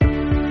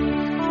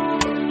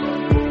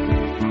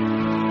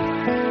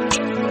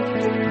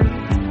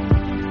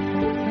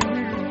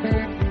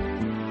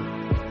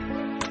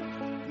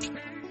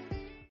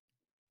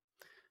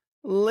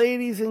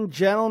and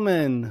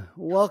gentlemen,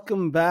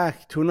 welcome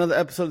back to another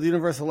episode of the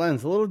Universal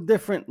Lens. A little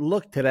different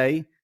look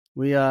today.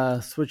 We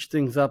switched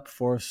things up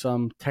for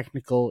some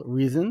technical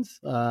reasons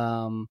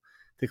to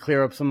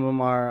clear up some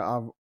of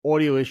our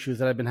audio issues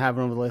that I've been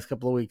having over the last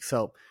couple of weeks.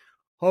 So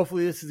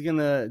hopefully this is going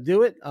to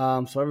do it.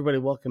 So everybody,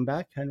 welcome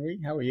back. Henry,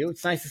 how are you?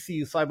 It's nice to see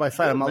you side by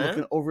side. Good, I'm not man.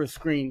 looking over a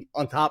screen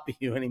on top of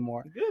you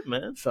anymore. Good,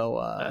 man. So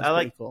I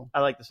like cool.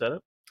 I like the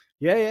setup.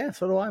 Yeah,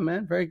 so do I,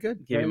 man. Very good.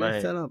 Give Very you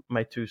nice setup.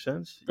 my 2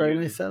 cents. Very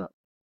You nice setup.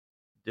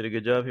 did a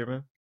good job here,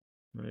 man.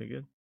 Very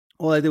good.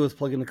 All I did was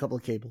plug in a couple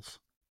of cables,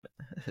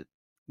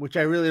 which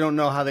I really don't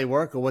know how they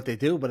work or what they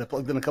do, but I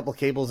plugged in a couple of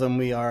cables and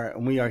we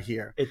are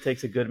here. It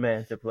takes a good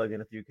man to plug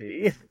in a few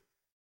cables.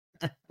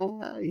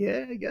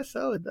 Yeah, I guess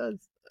so. It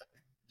does.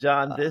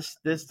 John,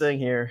 this thing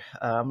here,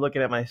 I'm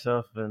looking at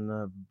myself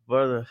and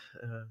brother,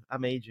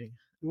 I'm aging.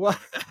 What?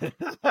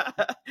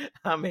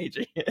 I'm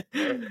aging.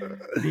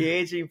 The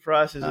aging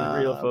process is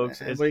real, folks.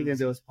 What are you gonna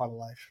do? It's part of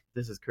life.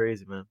 This is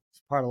crazy, man.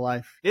 It's part of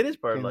life. It is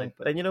part of life.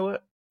 And you know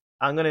what?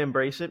 I'm going to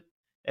embrace it.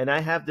 And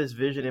I have this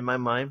vision in my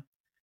mind.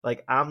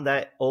 Like, I'm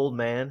that old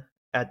man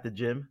at the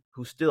gym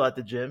who's still at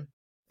the gym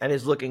and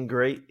is looking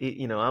great.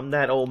 I'm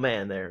that old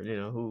man there,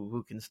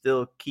 who can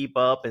still keep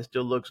up and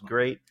still looks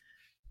great.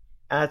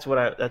 That's what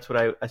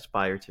I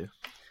aspire to.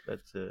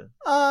 That's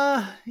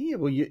yeah,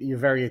 well, you're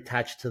very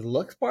attached to the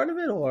looks part of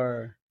it,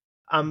 or?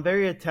 I'm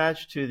very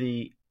attached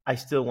to I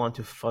still want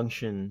to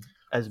function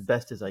as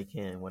best as I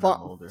can when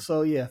I'm older.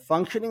 So yeah,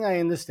 functioning, I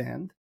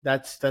understand.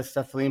 That's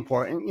definitely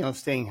important.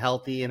 Staying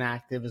healthy and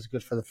active is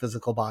good for the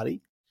physical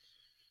body.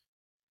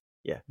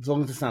 Yeah. As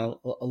long as it's not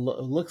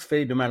looks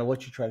fade, no matter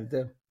what you try to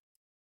do.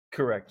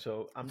 Correct.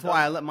 So that's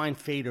why I let mine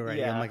fade already.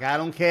 Yeah. I'm like, I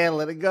don't care,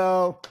 let it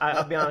go.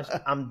 I'll be honest,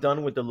 I'm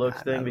done with the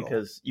looks thing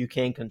because you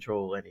can't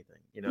control anything.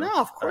 No,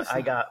 of course.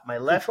 I got my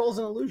left. Control's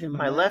an illusion.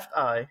 My left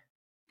eye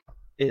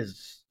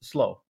is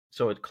slow,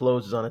 so it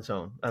closes on its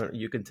own.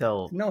 You can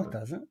tell. No, it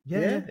doesn't.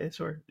 Yeah, it's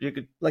sort. You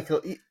could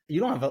you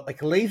don't have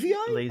a lazy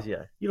eye. Lazy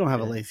eye. You don't have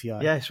a lazy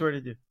eye. Yeah, I swear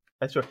to do.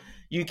 I swear.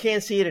 You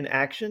can't see it in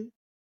action,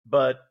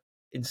 but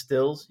in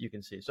stills you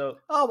can see. So.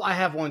 Oh, I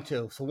have one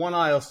too. So one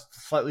eye will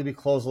slightly be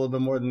closed a little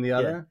bit more than the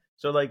other. Yeah.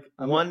 So like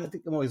I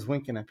think I'm always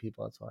winking at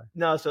people. That's why.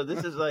 No, so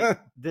this is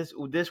like this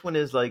one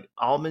is like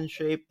almond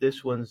shaped.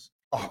 This one's.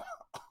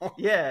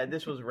 Yeah,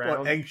 this was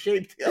round. Egg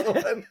shaped.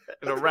 round.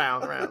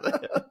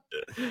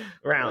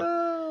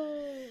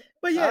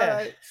 But yeah.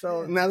 Right.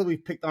 So now that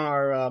we've picked on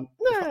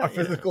our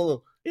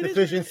physical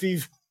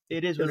deficiencies,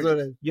 it is what it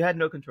is. You had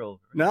no control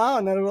over it. No,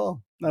 not at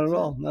all. Not at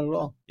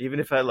all. Even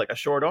if I had like a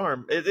short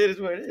arm, it is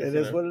what it is. It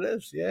is what it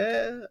is.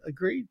 Yeah,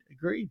 agreed.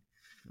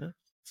 Yeah.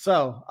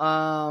 So,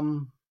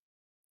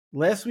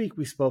 last week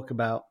we spoke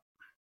about.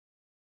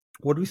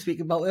 What did we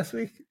speak about last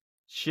week?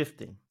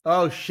 Shifting.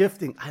 Oh,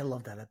 shifting. I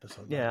love that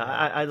episode. Yeah,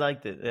 I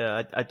liked it.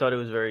 Yeah, I thought it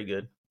was very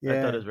good. Yeah.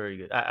 I thought it was very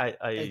good.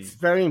 It's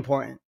very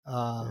important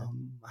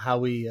how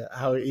we're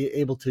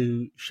able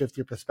to shift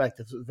your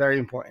perspectives. It's very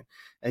important.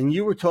 And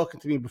you were talking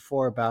to me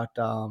before about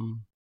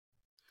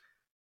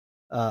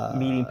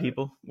meeting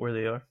people where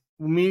they are.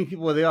 Meeting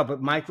people where they are, but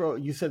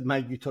you said,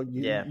 Mike,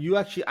 you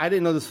actually, I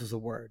didn't know this was a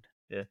word.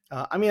 Yeah.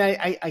 I mean,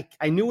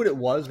 I knew what it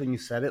was when you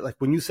said it. Like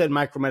when you said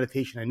micro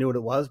meditation, I knew what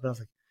it was, but I was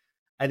like,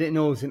 I didn't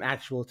know it was an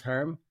actual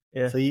term.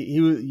 Yeah. So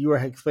you were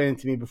explaining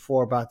to me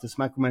before about this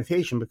micro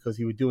meditation because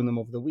you were doing them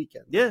over the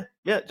weekend. Yeah.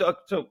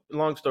 So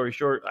long story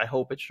short, I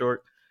hope it's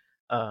short.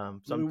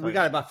 We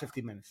got about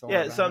 50 minutes.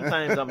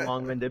 Sometimes I'm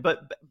long-winded,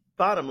 but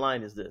bottom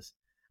line is this: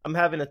 I'm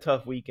having a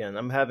tough weekend.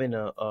 I'm having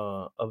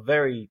a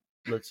very,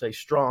 let's say,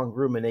 strong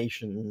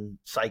rumination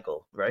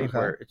cycle, right? Okay.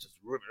 Where it's just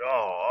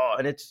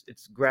and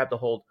it's grabbed a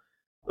hold.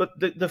 But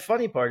the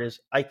funny part is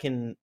I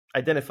can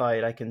identify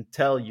it. I can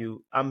tell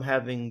you I'm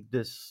having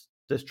this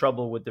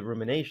trouble with the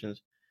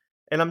ruminations,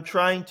 and I'm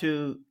trying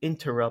to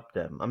interrupt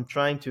them. I'm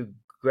trying to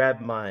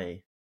grab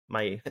my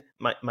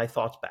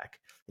thoughts back.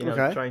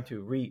 Okay. I'm trying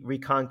to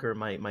reconquer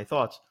my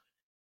thoughts.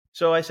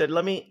 So I said,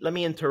 let me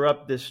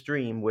interrupt this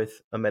stream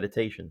with a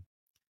meditation.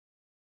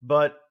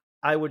 But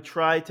I would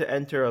try to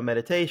enter a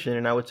meditation,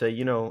 and I would say,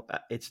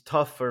 it's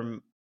tough for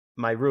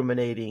my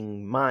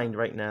ruminating mind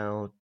right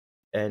now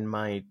and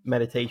my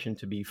meditation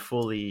to be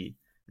fully,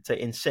 let's say,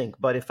 in sync.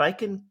 But if I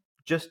can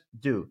just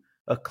do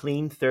a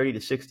clean 30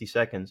 to 60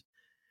 seconds,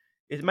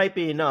 it might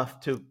be enough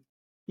to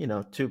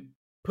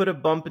put a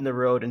bump in the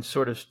road and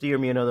sort of steer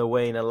me another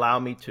way and allow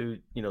me to,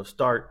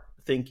 start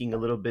thinking a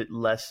little bit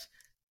less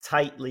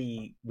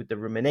tightly with the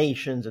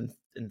ruminations and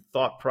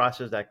thought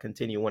process that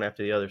continue one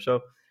after the other.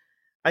 So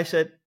I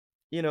said,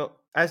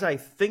 as I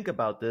think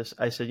about this,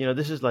 I said,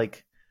 this is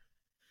like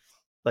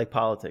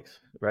politics,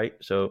 right?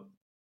 So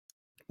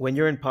when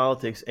you're in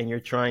politics and you're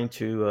trying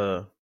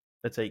to,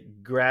 let's say,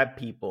 grab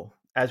people,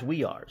 as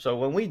we are. So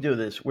when we do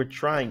this, we're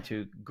trying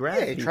to grab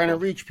people. Trying to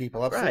reach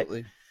people,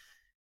 absolutely. Right.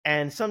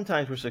 And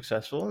sometimes we're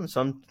successful, and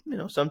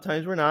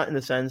sometimes we're not. In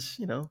the sense,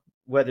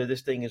 whether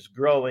this thing is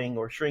growing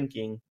or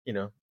shrinking,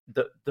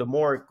 the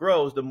more it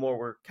grows, the more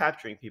we're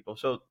capturing people.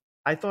 So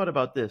I thought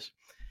about this.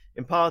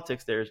 In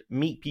politics, there's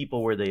meet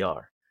people where they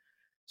are.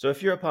 So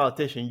if you're a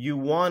politician, you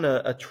want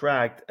to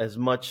attract as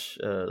much,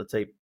 let's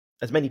say,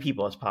 as many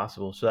people as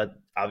possible, so that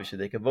obviously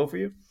they can vote for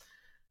you.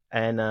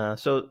 And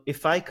so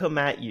if I come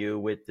at you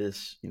with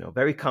this,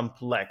 very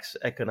complex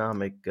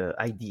economic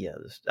idea,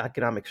 this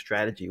economic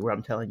strategy, where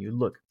I'm telling you,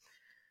 look,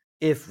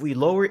 if we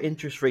lower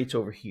interest rates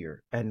over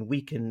here and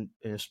we can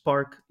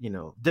spark,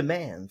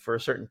 demand for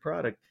a certain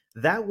product,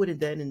 that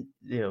would then,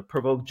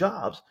 provoke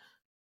jobs.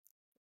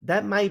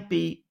 That might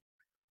be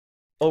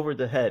over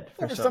the head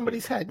for Over some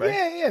somebody's people, head.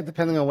 right? Yeah,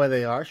 depending on where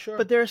they are, sure.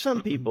 But there are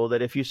some people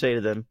that if you say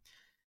to them,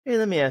 hey,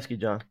 let me ask you,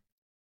 John,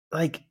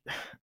 like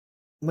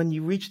when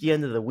you reach the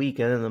end of the week,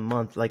 end of the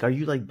month, like, are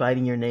you like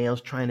biting your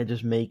nails trying to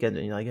just make it?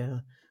 And you're like, yeah.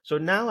 So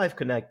now I've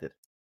connected.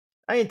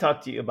 I didn't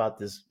talk to you about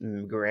this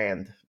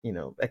grand,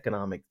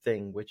 economic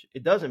thing, which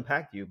it does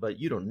impact you, but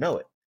you don't know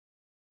it.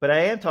 But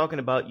I am talking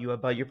about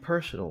your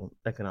personal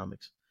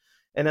economics.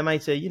 And I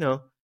might say, I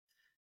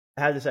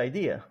have this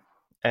idea,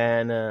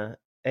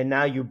 and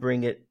now you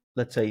bring it,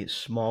 let's say,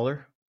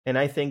 smaller. And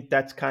I think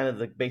that's kind of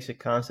the basic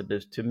concept,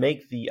 is to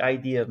make the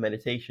idea of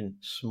meditation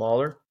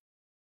smaller.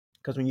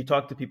 Because when you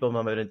talk to people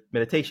about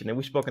meditation, and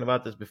we've spoken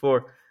about this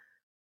before,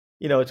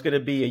 it's going to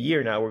be a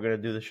year now. We're going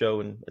to do the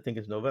show, and I think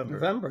it's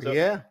November. So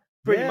yeah.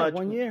 pretty much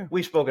 1 year.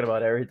 We've spoken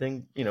about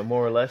everything,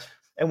 more or less,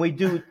 and we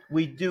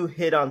do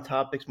hit on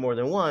topics more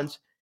than once.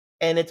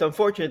 And it's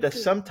unfortunate that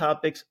some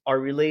topics are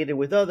related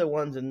with other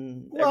ones,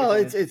 and well,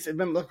 it's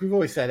like we've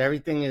always said,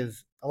 everything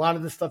is, a lot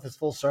of this stuff is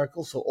full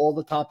circle, so all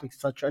the topics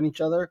touch on each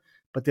other,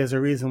 but there's a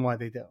reason why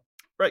they do.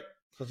 Right.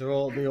 Because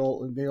they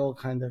all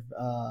kind of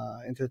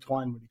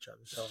intertwine with each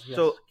other. So, yes,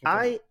 so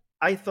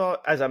I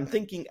thought, as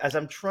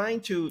I'm trying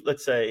to,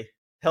 let's say,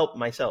 help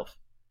myself,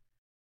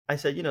 I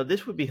said,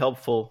 this would be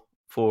helpful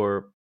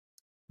for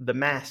the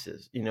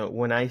masses.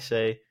 When I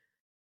say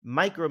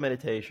micro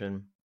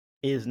meditation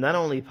is not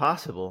only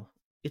possible,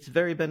 it's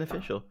very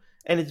beneficial,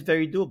 and it's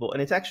very doable,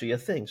 and it's actually a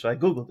thing. So I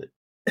Googled it,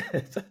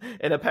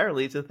 and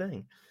apparently it's a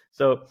thing.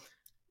 So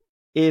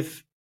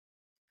if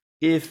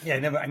I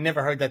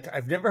never heard that.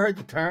 I've never heard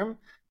the term,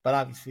 but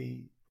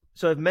obviously,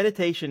 so if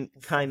meditation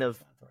kind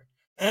of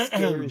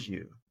scares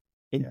you,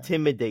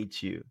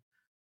 intimidates you,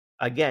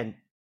 again,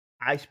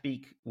 I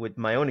speak with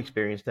my own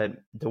experience that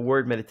the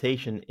word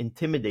meditation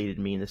intimidated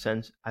me, in the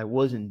sense I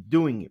wasn't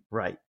doing it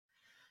right.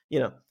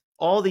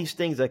 All these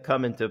things that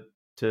come into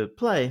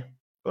play.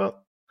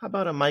 Well, how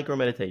about a micro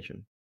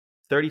meditation?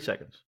 30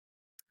 seconds.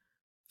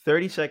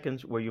 30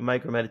 seconds where you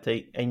micro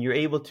meditate, and you're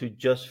able to,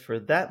 just for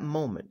that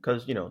moment,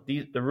 because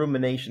the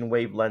rumination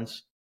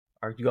wavelengths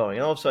are going,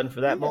 and all of a sudden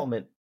for that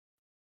moment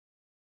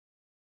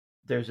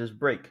there's this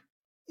break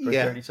for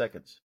 30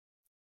 seconds.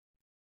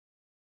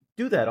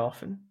 Do that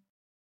often.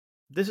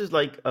 This is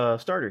like a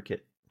starter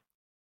kit.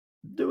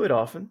 Do it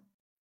often,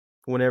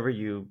 whenever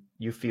you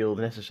feel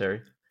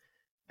necessary,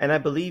 and I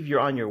believe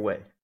you're on your way.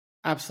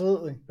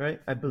 Absolutely. Right?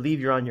 I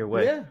believe you're on your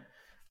way. Yeah.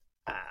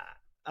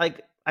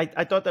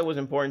 I thought that was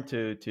important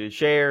to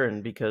share,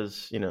 and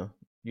because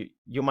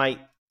you might,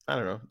 I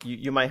don't know,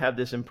 you might have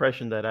this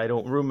impression that I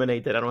don't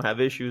ruminate, that I don't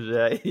have issues,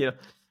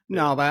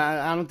 No, but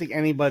I don't think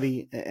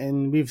anybody,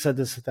 and we've said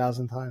this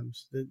 1,000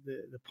 times,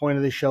 the point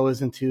of the show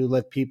isn't to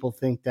let people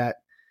think that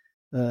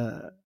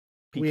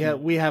we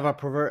have a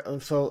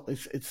pervert. So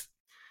it's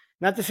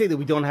not to say that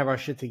we don't have our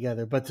shit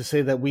together, but to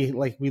say that we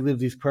live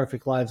these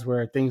perfect lives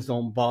where things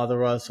don't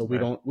bother us, or we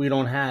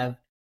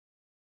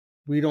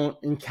don't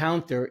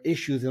encounter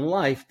issues in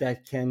life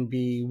that can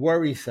be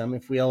worrisome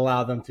if we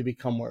allow them to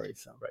become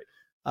worrisome. Right.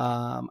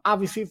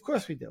 Obviously, of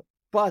course we do.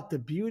 But the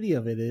beauty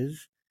of it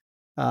is,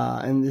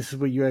 and this is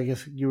what I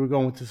guess you were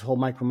going with this whole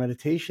micro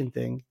meditation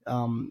thing,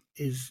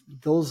 is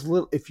those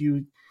little, if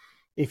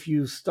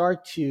you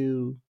start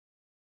to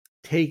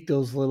take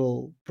those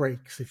little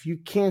breaks, if you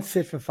can't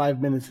sit for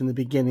 5 minutes in the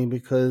beginning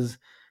because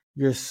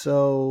you're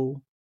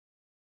so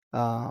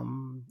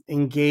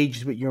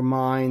engaged with your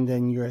mind,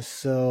 and you're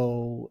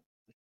so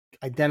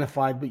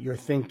identified with your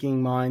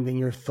thinking mind and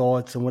your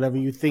thoughts and whatever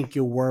you think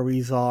your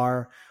worries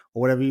are, or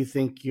whatever you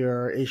think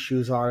your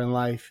issues are in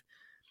life,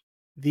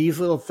 these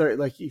little 30,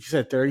 like you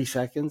said, 30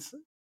 seconds,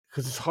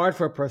 because it's hard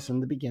for a person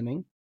in the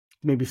beginning to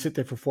maybe sit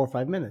there for 4 or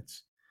 5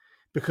 minutes,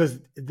 because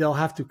they'll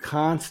have to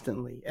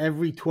constantly,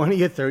 every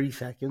 20 or 30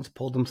 seconds,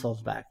 pull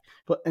themselves back.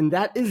 And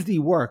that is the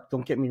work.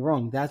 Don't get me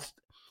wrong.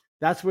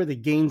 That's where the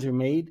gains are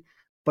made.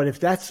 But if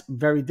that's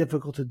very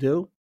difficult to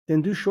do,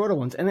 then do shorter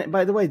ones. And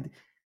by the way,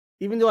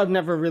 even though I've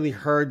never really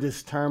heard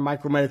this term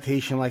micro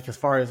meditation, like as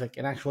far as like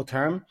an actual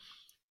term,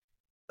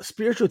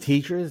 spiritual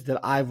teachers that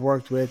I've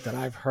worked with, that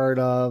I've heard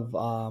of,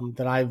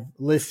 that I've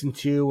listened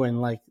to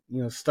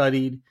and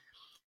studied,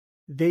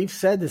 they've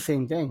said the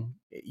same thing.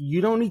 You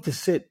don't need to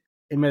sit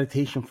in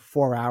meditation for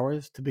 4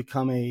 hours to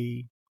become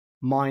a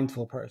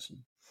mindful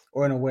person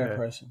or an aware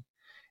person.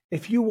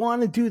 If you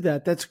want to do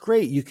that, that's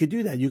great. You could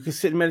do that. You could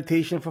sit in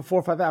meditation for 4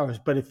 or 5 hours.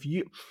 But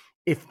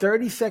if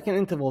 30-second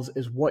intervals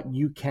is what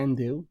you can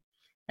do,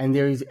 and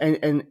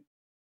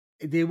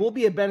there will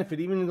be a benefit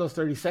even in those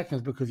 30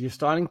 seconds, because you're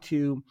starting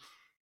to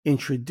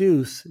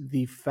introduce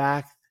the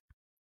fact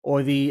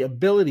or the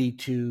ability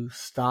to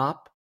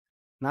stop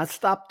not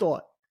stop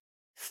thought.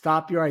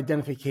 Stop your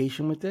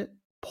identification with it,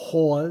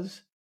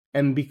 pause,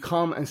 and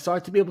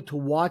start to be able to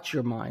watch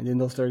your mind in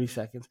those 30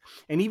 seconds.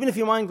 And even if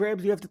your mind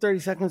grabs you after 30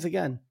 seconds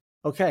again,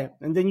 okay.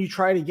 And then you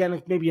try it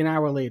again maybe an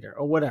hour later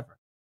or whatever.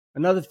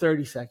 Another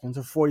 30 seconds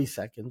or 40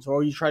 seconds,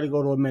 or you try to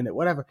go to a minute,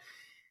 whatever.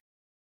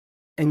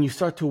 And you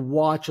start to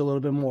watch a little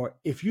bit more.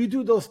 If you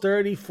do those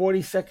 30,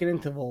 40-second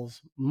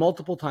intervals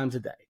multiple times a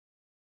day,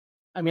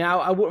 I mean,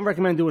 I wouldn't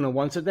recommend doing it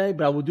once a day,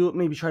 but I would do it,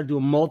 maybe try to do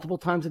it multiple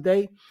times a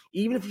day.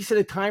 Even if you set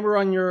a timer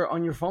on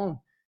your phone,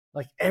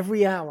 like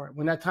every hour,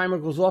 when that timer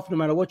goes off, no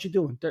matter what you're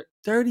doing,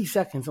 30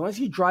 seconds, unless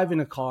you drive in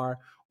a car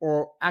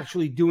or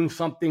actually doing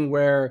something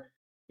where,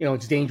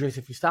 it's dangerous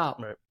if you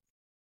stop. Right.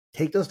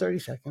 Take those 30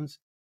 seconds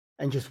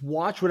and just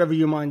watch whatever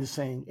your mind is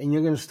saying. And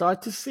you're going to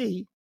start to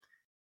see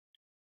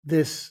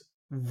this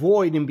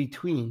void in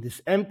between, this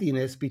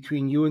emptiness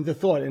between you and the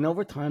thought. And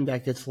over time,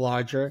 that gets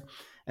larger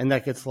and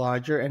that gets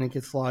larger and it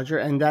gets larger.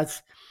 And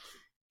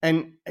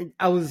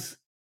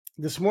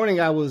this morning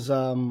I was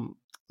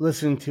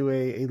listening to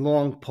a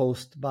long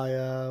post by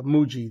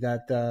Muji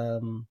that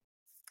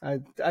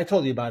I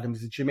told you about him.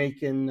 He's a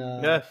Jamaican,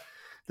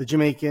 the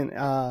Jamaican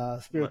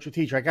spiritual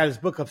teacher. I got his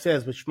book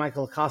upstairs, which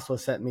Michael Acosta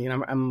sent me,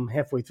 and I'm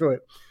halfway through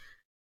it.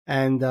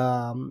 And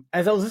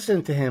as I was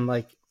listening to him,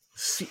 like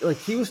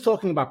he was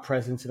talking about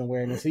presence and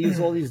awareness. He used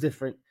all these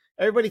different.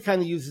 Everybody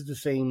kind of uses the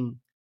same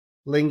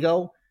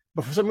lingo,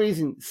 but for some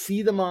reason,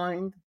 see the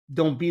mind,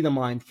 don't be the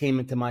mind came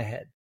into my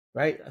head,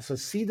 right? So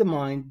see the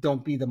mind,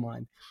 don't be the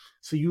mind.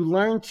 So you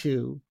learn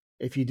to,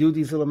 if you do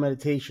these little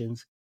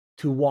meditations,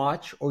 to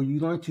watch, or you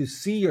learn to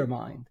see your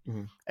mind,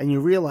 and you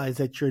realize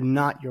that you're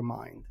not your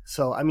mind.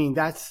 So, I mean,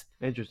 that's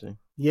interesting.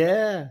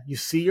 Yeah, you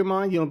see your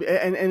mind,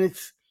 and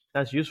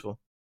that's useful.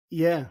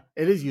 Yeah,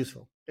 it is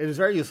useful. It is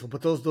very useful.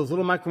 But those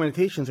little micro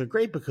meditations are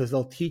great because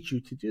they'll teach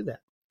you to do that.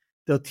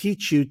 They'll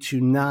teach you to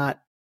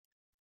not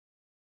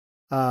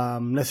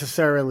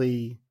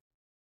necessarily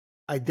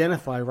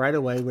identify right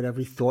away with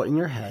every thought in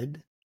your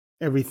head,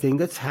 everything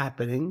that's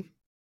happening,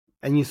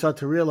 and you start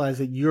to realize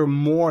that you're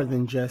more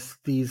than just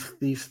these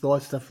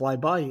thoughts that fly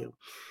by you.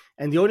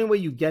 And the only way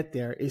you get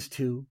there is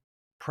to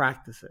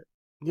practice it.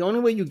 The only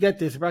way you get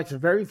there is to practice it.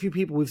 Very few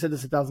people, we've said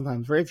this 1,000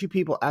 times, very few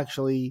people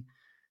actually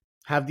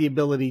have the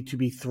ability to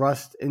be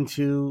thrust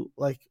into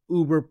like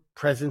uber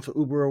presence or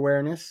uber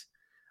awareness.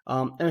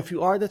 And if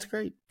you are, that's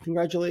great.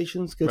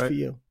 Congratulations. Good for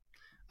you.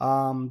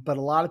 But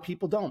a lot of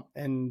people don't.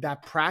 And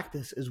that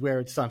practice is where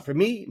it's done. For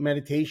me,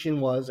 meditation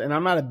was, and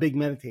I'm not a big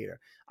meditator.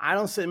 I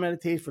don't sit and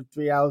meditate for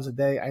 3 hours a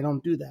day. I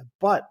don't do that.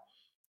 But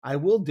I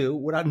will do,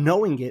 without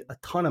knowing it, a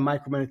ton of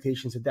micro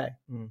meditations a day.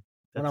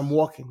 When I'm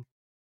walking.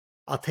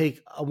 I'll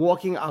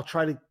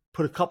try to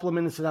put a couple of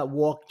minutes of that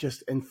walk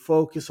just and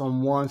focus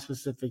on one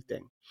specific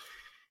thing.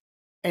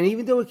 And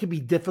even though it can be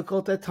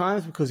difficult at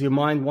times because your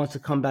mind wants to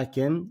come back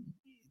in,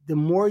 the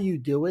more you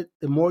do it,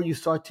 the more you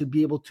start to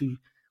be able to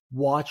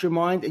watch your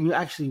mind, and you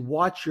actually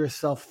watch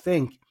yourself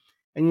think.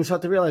 And you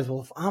start to realize,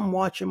 well, if I'm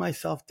watching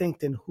myself think,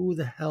 then who's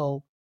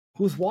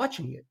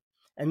watching it?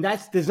 And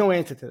there's no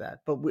answer to that.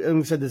 But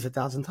we've said this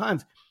 1,000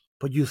 times,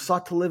 but you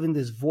start to live in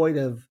this void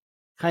of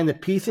kind of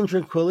peace and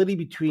tranquility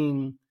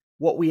between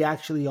what we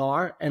actually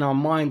are and our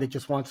mind that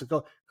just wants to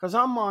go. Because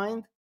our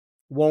mind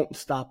won't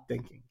stop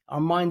thinking.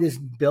 Our mind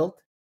isn't built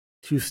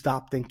to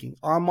stop thinking.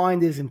 Our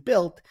mind isn't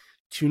built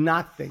to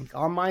not think.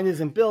 Our mind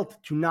isn't built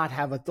to not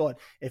have a thought.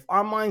 If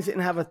our minds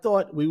didn't have a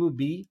thought, we would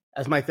be,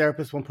 as my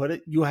therapist would put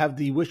it, you have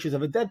the wishes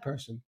of a dead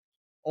person.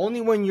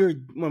 Only when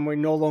we're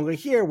no longer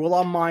here will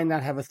our mind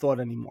not have a thought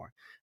anymore.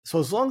 So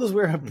as long as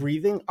we're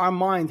breathing, our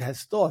mind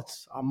has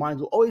thoughts. Our mind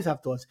will always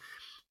have thoughts.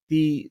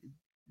 The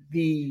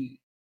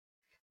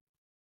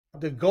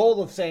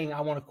goal of saying,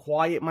 I want to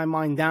quiet my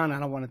mind down, I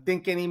don't want to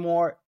think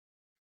anymore,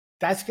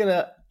 that's going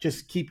to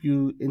just keep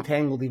you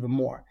entangled even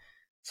more.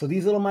 So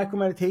these little micro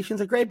meditations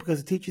are great because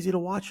it teaches you to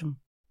watch them.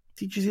 It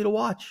teaches you to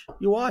watch.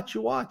 You watch.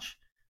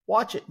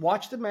 Watch it.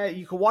 Watch the man.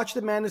 You can watch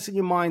the madness in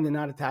your mind and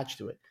not attach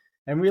to it,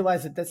 and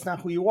realize that that's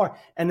not who you are.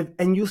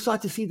 And you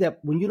start to see that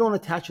when you don't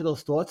attach to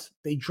those thoughts,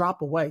 they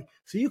drop away.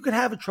 So you could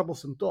have a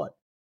troublesome thought,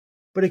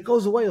 but it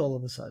goes away all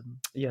of a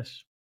sudden.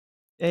 Yes.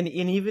 And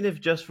even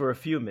if just for a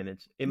few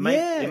minutes, it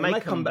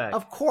might come back.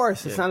 Of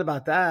course, it's not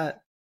about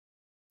that.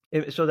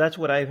 So that's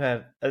what I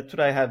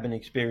have been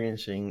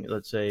experiencing,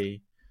 let's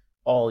say,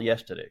 all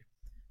yesterday,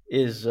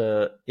 is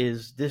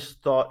this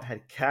thought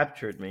had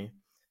captured me.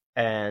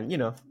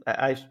 And,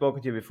 I've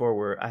spoken to you before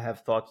where I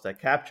have thoughts that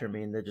capture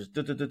me and they just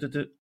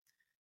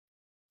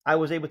I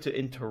was able to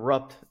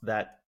interrupt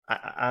that.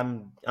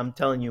 I'm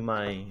telling you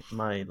my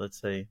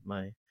let's say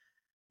my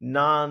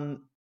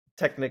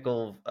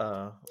non-technical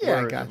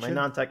words, my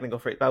non-technical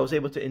phrase. I was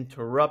able to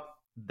interrupt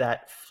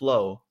that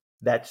flow,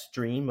 that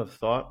stream of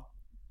thought,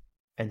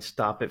 and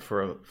stop it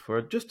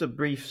for just a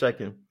brief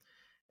second.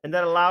 And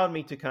that allowed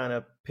me to kind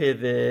of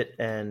pivot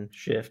and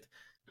shift,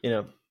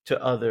 to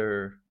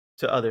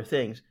other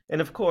things.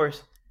 And of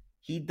course,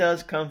 he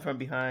does come from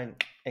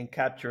behind and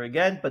capture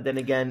again. But then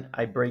again,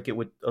 I break it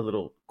with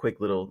a quick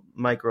little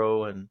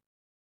micro, and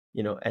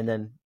and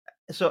then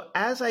So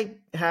as I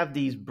have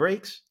these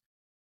breaks,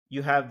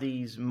 you have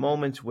these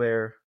moments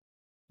where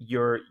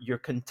you're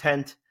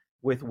content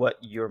with what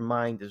your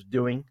mind is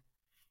doing.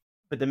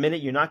 But the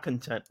minute you're not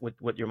content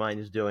with what your mind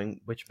is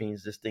doing, which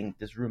means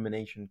this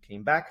rumination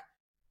came back,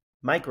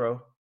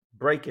 micro,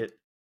 break it,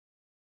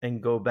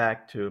 and go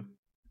back to.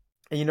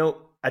 And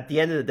at the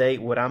end of the day,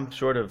 what I'm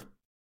sort of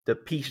the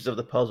pieces of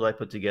the puzzle I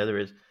put together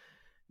is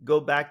go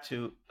back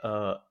to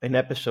an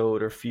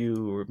episode or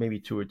few, or maybe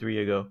 2 or 3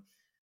 ago.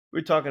 We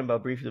were talking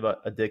about briefly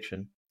about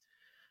addiction,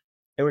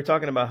 and we're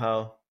talking about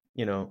how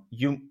you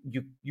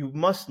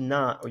must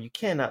not, or you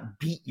cannot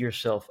beat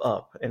yourself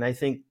up. And I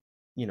think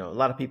a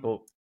lot of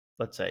people,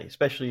 let's say,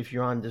 especially if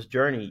you're on this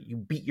journey, you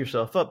beat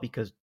yourself up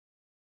because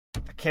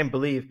I can't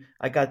believe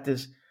I got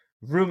this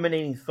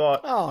ruminating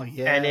thought, Oh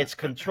yeah, and it's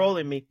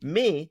controlling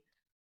me.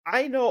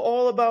 I know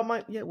all about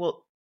my, yeah,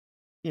 well,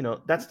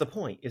 that's the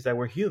point, is that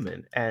we're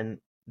human, and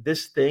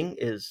this thing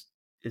is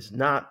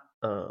not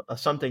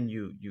something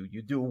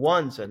you do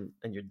once and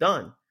you're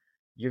done.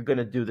 You're going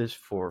to do this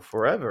for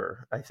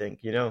forever. I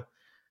think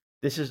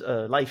this is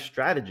a life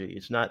strategy.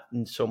 It's not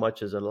so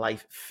much as a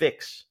life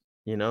fix,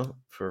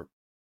 for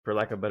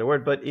lack of a better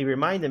word. But it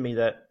reminded me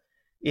that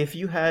if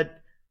you had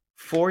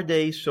 4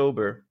 days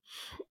sober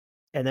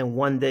and then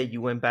one day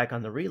you went back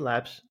on the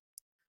relapse,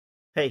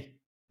 hey,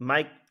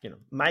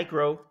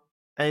 micro,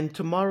 and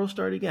tomorrow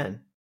start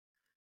again.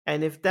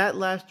 And if that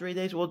lasts 3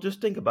 days, well,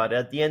 just think about it.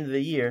 At the end of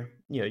the year,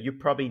 you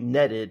probably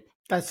netted.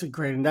 That's a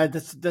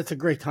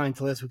great tie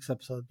into last week's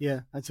episode.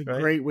 Yeah, that's a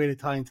great way to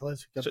tie into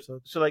last week's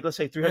episode. So like, let's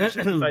say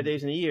 365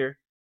 days in a year,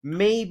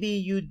 maybe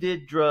you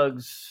did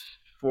drugs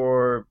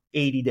for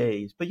 80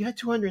 days, but you had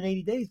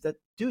 280 days.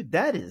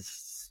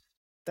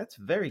 That's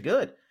very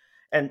good.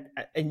 And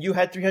you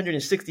had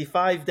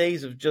 365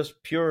 days of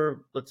just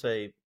pure, let's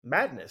say,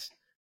 madness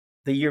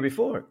the year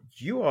before.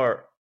 You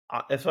are,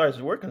 as far as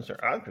we're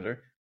concerned, I'm concerned,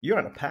 you're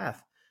on a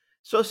path.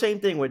 So same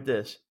thing with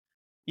this.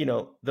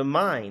 The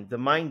mind,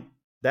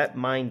 that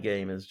mind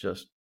game is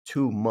just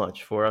too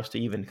much for us to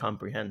even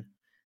comprehend.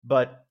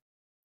 But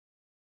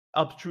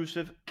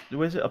obtrusive,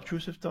 what is it?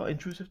 Obtrusive thought?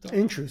 Intrusive thought?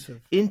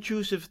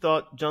 Intrusive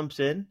thought jumps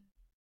in.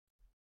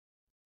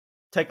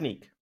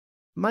 Technique.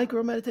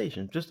 Micro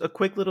meditation. Just a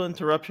quick little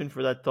interruption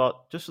for that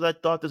thought, just so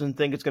that thought doesn't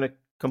think it's going to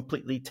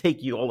completely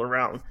take you all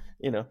around,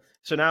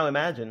 So now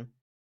imagine,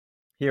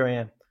 here I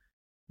am.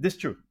 This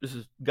truth. This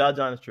is God's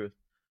honest truth.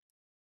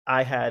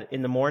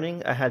 In the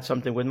morning, I had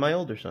something with my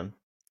older son.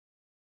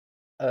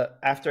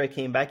 After I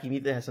came back,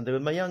 immediately I had something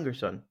with my younger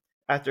son.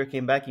 After I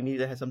came back,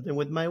 immediately I had something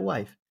with my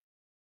wife.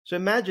 So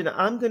imagine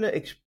I'm going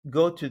to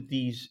go to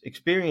these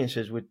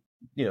experiences with,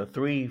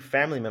 3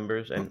 family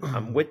members, and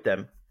I'm with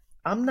them.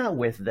 I'm not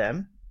with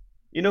them.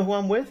 You know who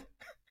I'm with?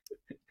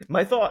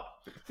 My thought.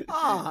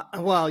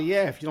 Well,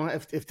 yeah.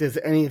 If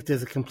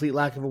there's a complete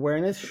lack of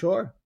awareness,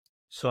 sure.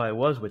 So I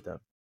was with them,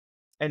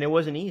 and it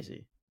wasn't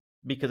easy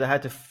because I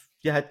had to.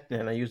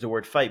 And I use the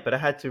word fight, but I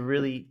had to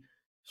really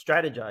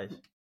strategize,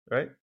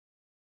 right?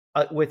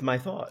 With my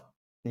thought,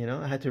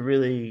 I had to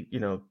really,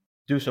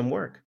 do some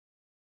work.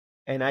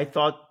 And I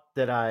thought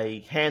that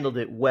I handled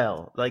it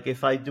well. Like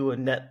if I do a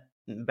net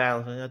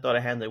balance, I thought I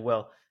handled it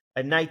well.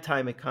 At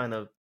nighttime, it kind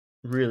of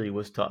really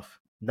was tough.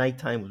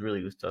 Nighttime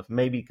was tough.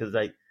 Maybe because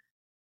I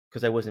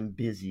wasn't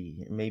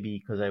busy. Maybe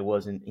because I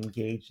wasn't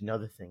engaged in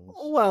other things.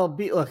 Well,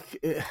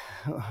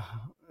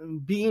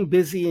 being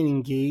busy and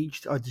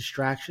engaged are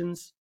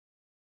distractions.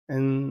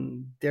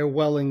 And they're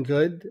well and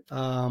good,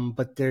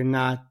 but they're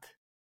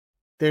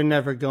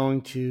never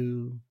going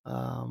to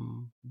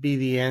be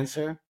the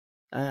answer.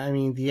 I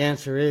mean, the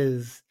answer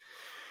is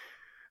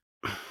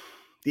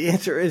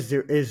there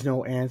is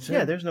no answer.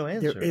 Yeah, there's no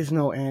answer. There is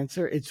no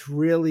answer. It's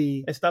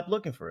really... And stop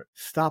looking for it.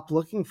 Stop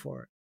looking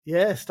for it.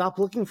 Yeah, stop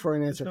looking for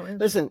an answer. No answer.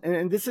 Listen,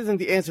 and this isn't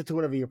the answer to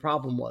whatever your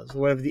problem was,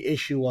 or whatever the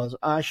issue was.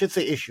 I should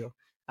say issue.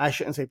 I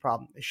shouldn't say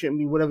problem. It shouldn't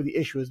be whatever the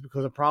issue is,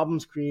 because a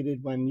problem's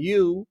created when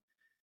you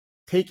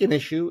take an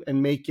issue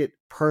and make it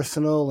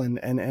personal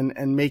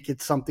and make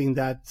it something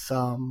that's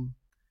you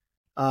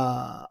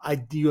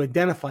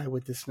identify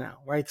with this now,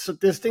 right? So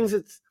there's things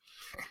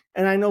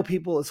and I know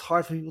it's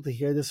hard for people to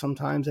hear this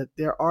sometimes, that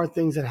there are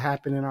things that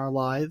happen in our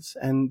lives,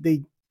 and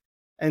they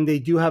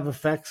do have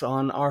effects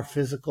on our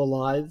physical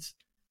lives.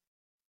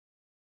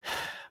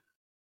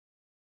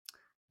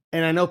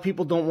 And I know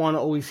people don't want to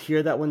always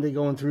hear that when they're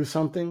going through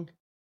something,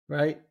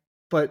 right?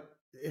 But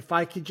if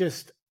I could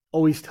just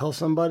always tell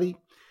somebody,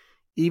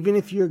 even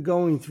if you're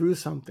going through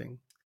something,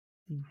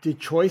 the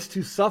choice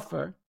to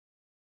suffer,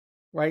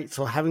 right?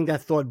 So having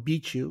that thought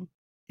beat you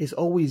is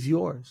always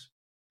yours.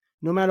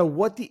 No matter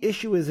what the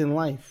issue is in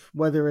life,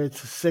 whether it's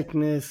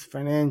sickness,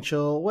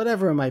 financial,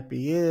 whatever it might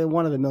be,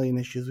 one of the million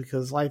issues,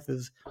 because life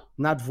is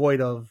not void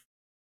of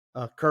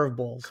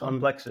curveballs.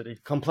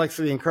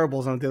 Complexity and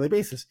curveballs on a daily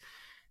basis.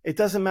 It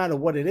doesn't matter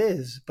what it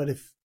is, but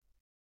if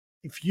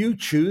you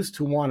choose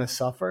to want to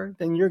suffer,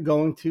 then you're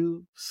going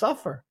to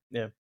suffer.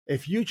 Yeah.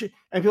 If you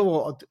and people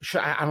will,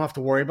 I don't have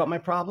to worry about my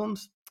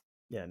problems.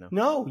 Yeah, no.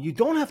 No, you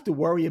don't have to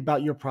worry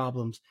about your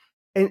problems.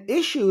 An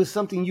issue is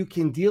something you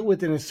can deal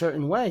with in a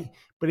certain way,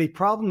 but a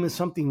problem is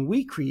something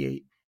we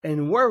create,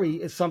 and worry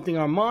is something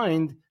our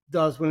mind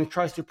does when it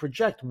tries to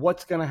project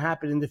what's going to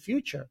happen in the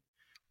future.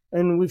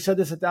 And we've said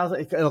this 1,000,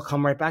 it'll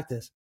come right back to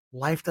this.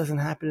 Life doesn't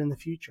happen in the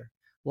future.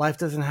 Life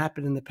doesn't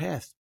happen in the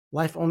past.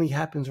 Life only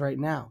happens right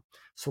now.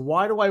 So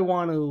why do I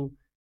want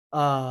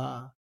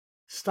to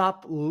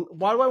stop?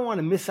 Why do I want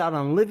to miss out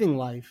on living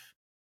life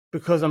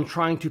because I'm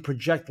trying to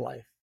project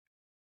life?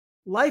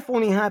 Life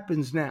only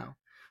happens now.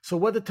 So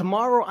whether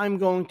tomorrow I'm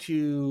going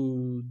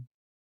to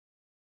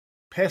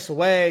pass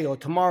away, or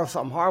tomorrow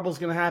something horrible is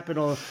going to happen,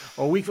 or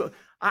we,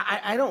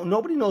 I don't.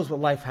 Nobody knows what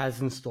life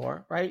has in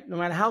store, right? No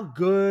matter how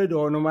good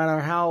or no matter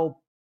how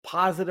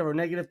positive or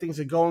negative things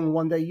are going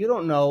one day, you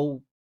don't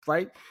know,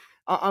 right?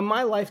 On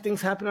my life,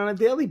 things happen on a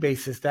daily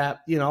basis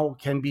that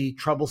can be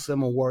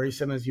troublesome or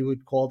worrisome, as you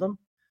would call them.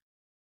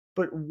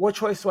 But what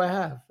choice do I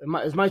have?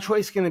 Is my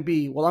choice going to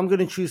be, well, I'm going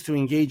to choose to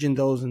engage in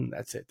those, and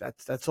that's it.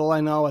 That's all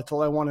I know. That's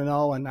all I want to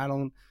know. And I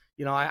don't,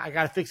 I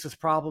got to fix this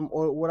problem.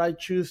 Or would I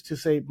choose to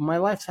say, my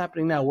life's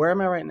happening now. Where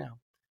am I right now?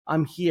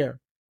 I'm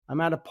here.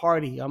 I'm at a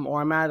party. I'm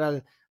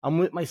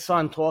with my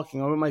son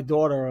talking. I'm with my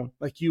daughter,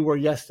 like you were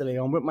yesterday.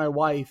 I'm with my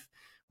wife,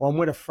 or I'm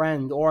with a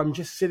friend, or I'm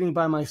just sitting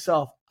by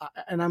myself.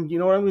 And you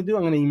know what I'm going to do?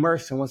 I'm going to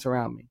immerse in what's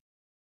around me.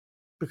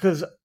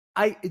 Because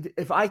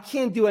if I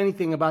can't do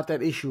anything about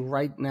that issue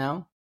right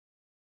now,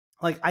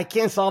 like, I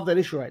can't solve that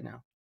issue right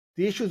now.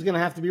 The issue is going to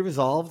have to be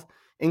resolved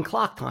in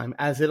clock time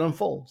as it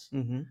unfolds.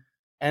 Mm-hmm.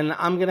 And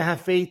I'm going to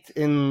have faith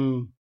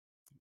in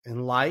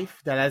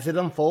life that as it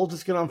unfolds,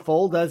 it's going to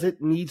unfold as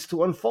it needs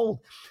to unfold.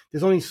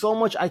 There's only so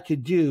much I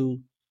could do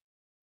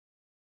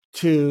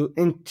to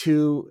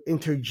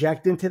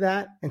interject into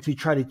that and to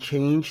try to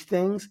change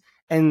things.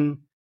 And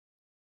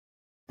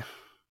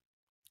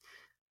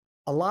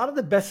a lot of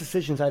the best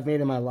decisions I've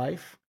made in my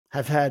life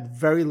have had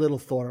very little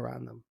thought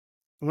around them.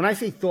 When I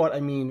say thought, I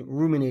mean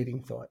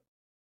ruminating thought.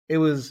 It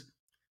was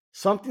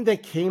something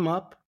that came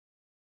up.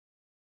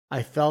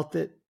 I felt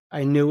it.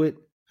 I knew it.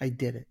 I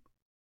did it.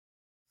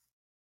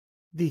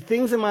 The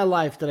things in my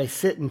life that I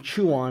sit and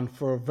chew on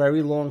for a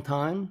very long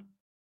time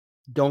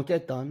don't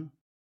get done.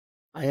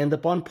 I end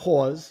up on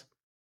pause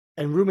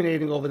and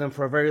ruminating over them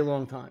for a very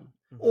long time.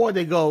 Mm-hmm. Or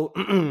they go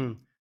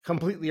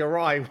completely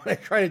awry when I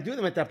try to do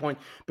them at that point,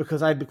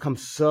 because I've become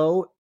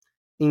so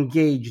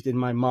engaged in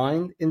my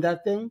mind in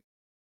that thing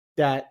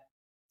that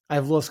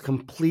I've lost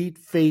complete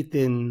faith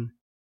in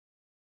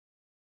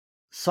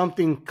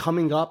something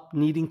coming up,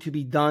 needing to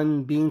be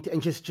done,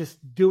 and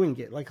just doing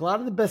it. Like, a lot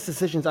of the best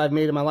decisions I've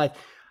made in my life,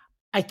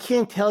 I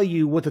can't tell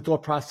you what the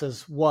thought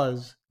process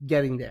was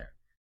getting there.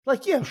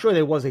 Like, yeah, I'm sure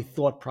there was a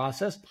thought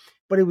process,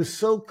 but it was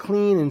so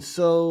clean and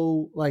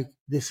so like,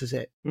 this is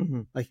it.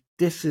 Mm-hmm. Like,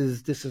 this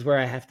is where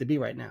I have to be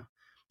right now.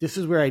 This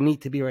is where I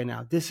need to be right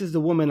now. This is the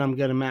woman I'm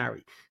going to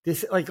marry.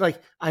 This, like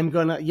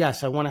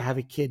yes, I want to have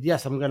a kid.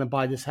 Yes, I'm going to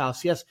buy this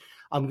house. Yes,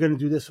 I'm going to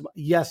do this.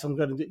 Yes, I'm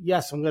going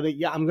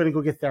to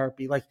go get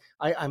therapy. Like,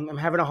 I'm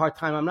having a hard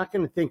time. I'm not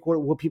going to think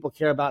what people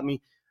care about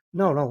me.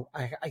 No,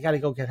 I got to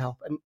go get help.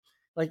 And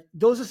like,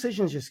 those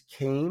decisions just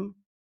came,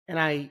 and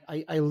I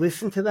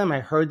listened to them.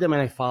 I heard them,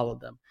 and I followed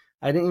them.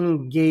 I didn't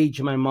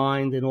engage my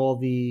mind in all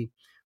the,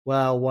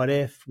 well, what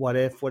if,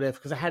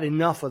 because I had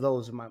enough of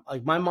those in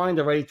my mind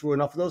already threw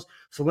enough of those.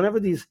 So whenever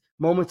these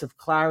moments of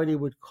clarity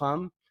would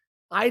come,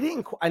 I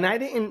didn't,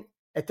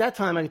 at that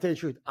time, I can tell you the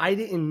truth, I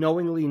didn't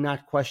knowingly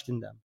not question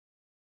them.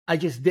 I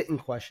just didn't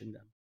question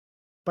them.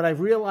 But I've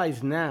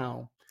realized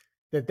now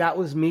that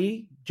was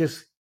me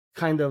just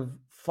kind of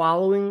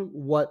following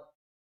what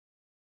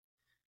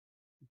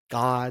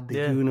God, the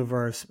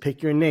universe,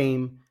 pick your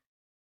name,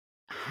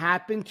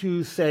 happened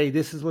to say,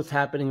 this is what's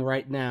happening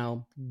right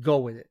now. Go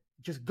with it.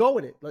 Just go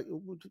with it. Like,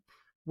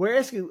 we're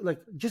asking, like,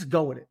 just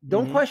go with it.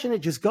 Don't question it.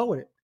 Just go with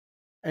it.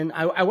 And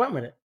I went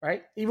with it,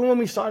 right? Even when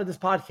we started this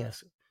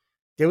podcast,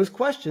 there was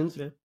questions,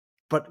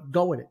 but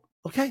go with it.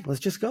 Okay,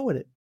 let's just go with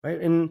it, right?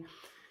 And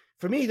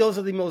for me, those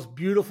are the most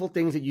beautiful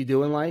things that you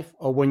do in life,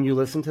 or when you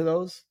listen to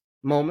those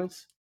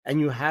moments and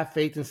you have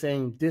faith in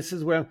saying, this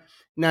is where.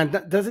 Now,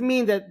 that doesn't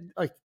mean that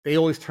like they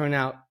always turn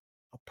out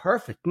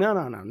perfect. No,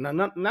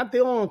 not they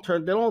don't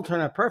turn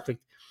out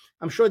perfect.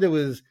 I'm sure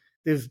there's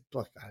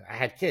look, I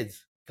had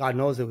kids. God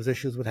knows there was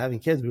issues with having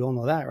kids. We all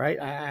know that, right?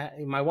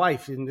 My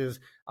wife, and there's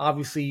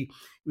obviously,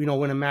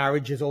 when a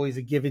marriage is always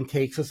a give and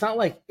take. So it's not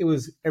like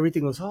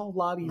everything was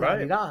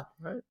la-di-da-di-da.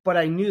 Right. But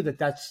I knew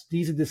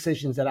these are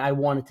decisions that I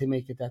wanted to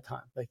make at that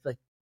time. Like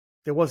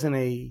there wasn't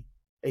a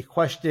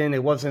question.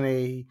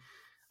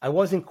 I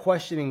wasn't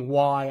questioning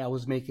why I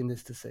was making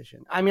this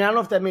decision. I mean, I don't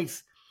know if that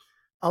makes.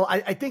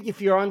 I think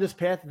if you're on this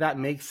path, that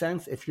makes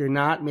sense. If you're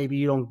not, maybe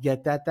you don't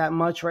get that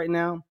much right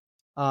now.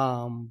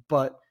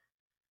 But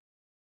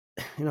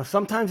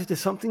sometimes if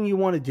there's something you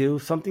want to do,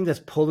 something that's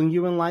pulling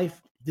you in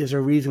life, there's a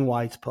reason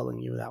why it's pulling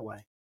you that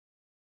way.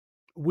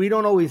 We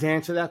don't always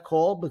answer that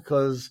call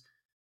because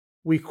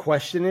we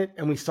question it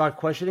and we start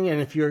questioning it.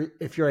 And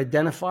if you're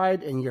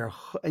identified and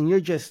you're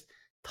just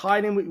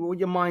tied in with what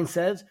your mind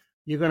says,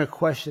 you're going to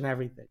question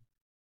everything.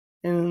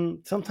 And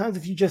sometimes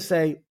if you just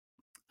say,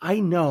 I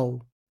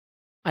know.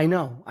 I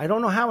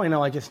don't know how I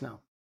know. I just know,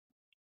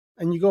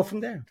 and you go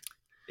from there.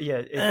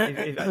 Yeah,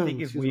 I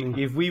think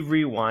if we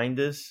rewind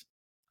this,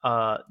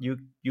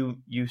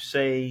 you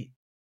say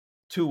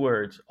two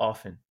words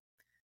often: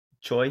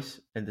 choice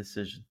and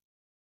decision.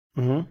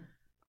 Mm-hmm.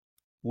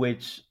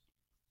 Which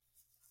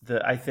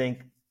I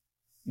think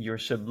your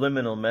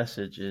subliminal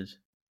message is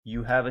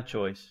you have a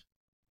choice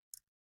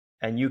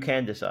and you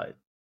can decide.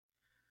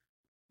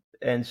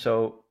 And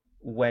so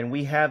when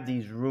we have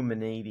these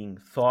ruminating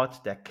thoughts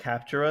that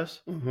capture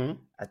us, Mm-hmm.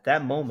 at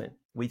that moment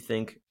we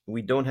think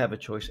we don't have a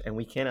choice and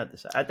we cannot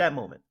decide. At that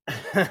moment,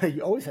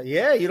 You always say,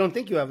 yeah, you don't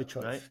think you have a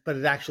choice, right? but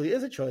it actually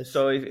is a choice.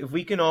 So if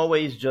we can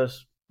always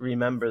just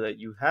remember that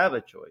you have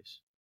a choice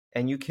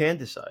and you can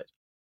decide,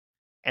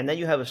 and then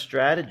you have a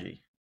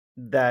strategy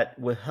that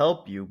will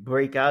help you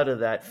break out of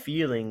that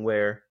feeling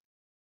where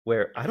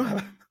I don't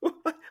have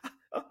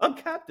I'm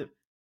captive.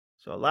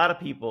 So a lot of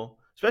people,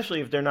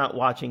 especially if they're not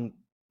watching,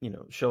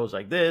 shows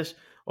like this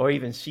or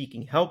even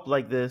seeking help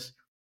like this,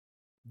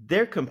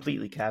 they're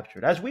completely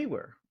captured, as we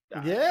were.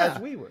 As Yeah,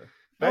 we were.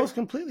 I Right? was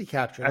completely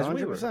captured, As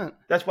we were. 100%.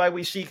 That's why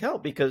we seek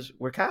help, because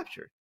we're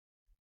captured.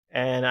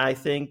 And I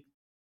think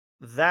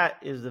that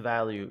is the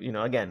value.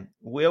 Again,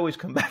 we always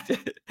come back to,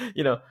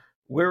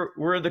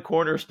 we're in the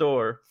corner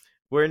store.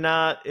 We're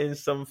not in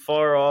some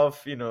far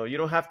off, you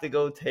don't have to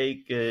go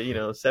take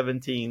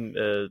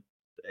 17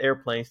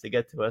 airplanes to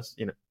get to us.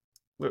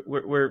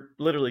 We're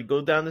literally go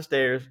down the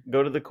stairs,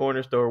 go to the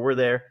corner store. We're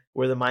there.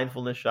 We're the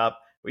mindfulness shop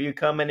where you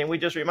come in and we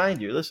just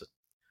remind you, listen,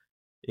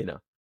 you know,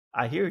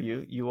 I hear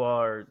you. You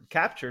are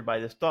captured by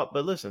this thought,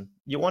 but listen,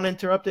 you want to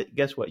interrupt it?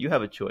 Guess what? You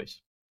have a choice.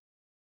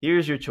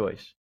 Here's your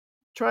choice.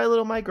 Try a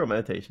little micro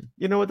meditation.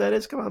 You know what that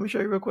is? Come on, let me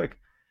show you real quick.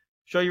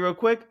 Show you real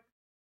quick.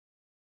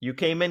 You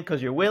came in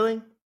because you're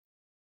willing.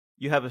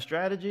 You have a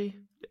strategy,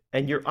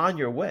 and you're on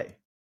your way.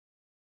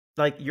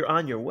 Like, you're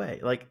on your way.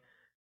 Like,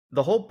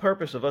 the whole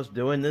purpose of us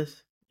doing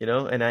this,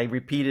 and I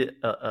repeat it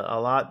a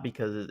lot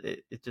because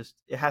it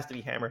has to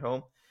be hammered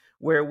home,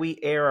 where we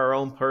air our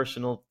own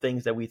personal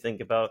things that we think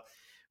about,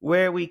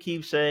 where we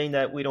keep saying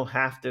that we don't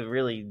have to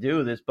really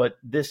do this, but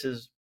this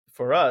is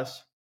for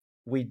us.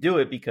 We do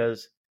it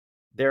because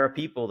there are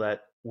people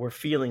that were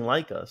feeling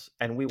like us,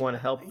 and we want to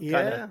help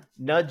kind of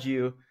nudge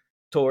you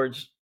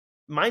towards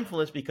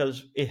mindfulness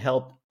because it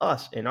helped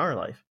us in our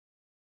life.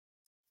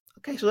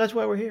 Okay, so that's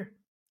why we're here.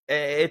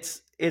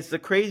 It's the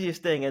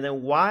craziest thing. And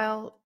then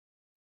while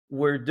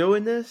we're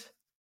doing this,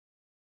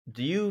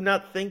 do you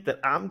not think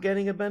that I'm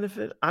getting a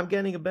benefit? I'm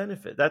getting a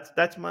benefit.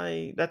 That's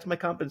my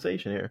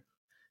compensation here.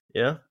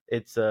 Yeah,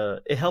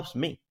 it helps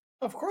me.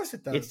 Of course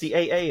it does. It's the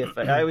AA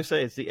effect. I always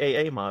say it's the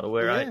AA model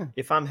where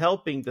if I'm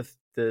helping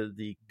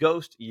the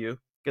ghost you,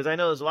 because I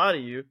know there's a lot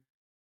of you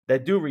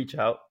that do reach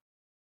out,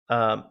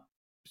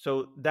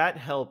 so that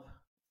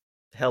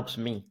helps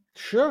me.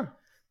 Sure.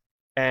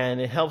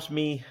 And it helps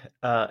me,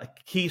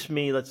 keeps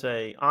me, let's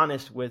say,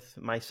 honest with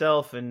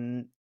myself.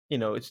 And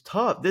it's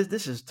tough.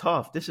 This is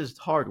tough. This is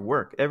hard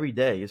work. Every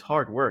day is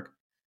hard work.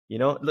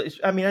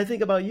 I mean, I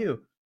think about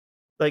you.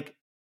 Like,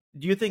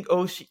 do you think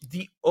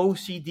the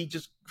OCD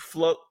just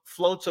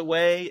floats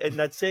away and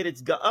that's it?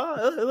 It's gone.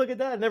 Oh, look at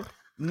that.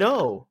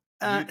 No.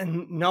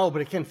 No,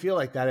 but it can feel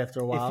like that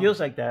after a while. It feels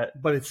like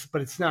that, but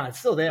it's not. It's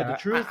still there. But the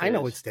truth, I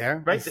know it's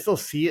there. Right? I still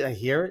see it. I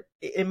hear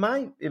it. In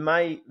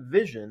my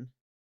vision,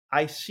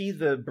 I see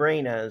the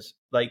brain as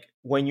like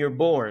when you're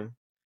born,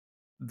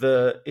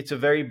 it's a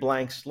very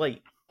blank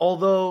slate.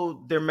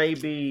 Although there may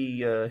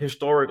be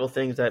historical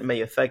things that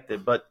may affect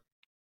it, but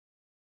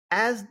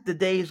as the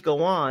days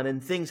go on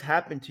and things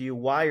happen to you,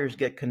 wires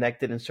get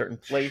connected in certain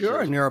places.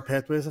 Sure, neural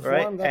pathways are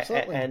formed,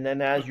 absolutely. And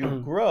then as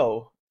you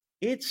grow,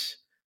 it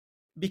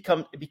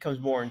becomes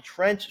more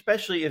entrenched,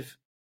 especially if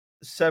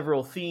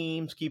several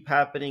themes keep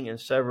happening and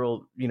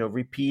several,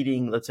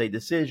 repeating, let's say,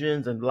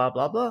 decisions and blah,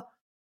 blah, blah.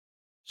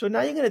 So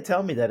now you're going to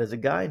tell me that as a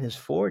guy in his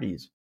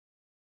 40s,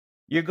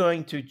 you're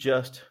going to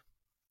just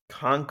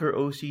conquer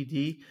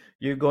OCD,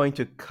 you're going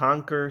to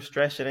conquer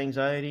stress and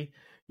anxiety,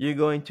 you're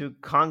going to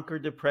conquer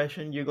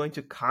depression, you're going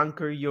to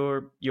conquer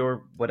your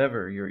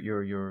whatever,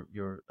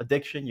 your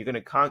addiction, you're going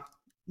to conquer.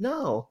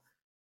 No,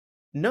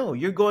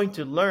 you're going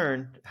to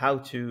learn how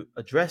to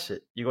address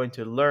it. You're going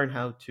to learn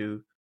how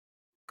to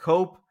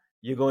cope.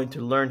 You're going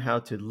to learn how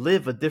to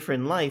live a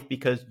different life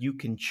because you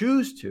can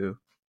choose to.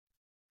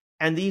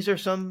 And these are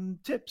some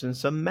tips and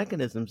some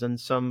mechanisms and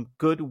some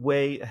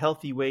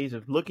healthy ways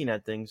of looking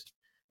at things,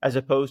 as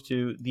opposed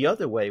to the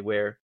other way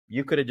where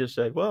you could have just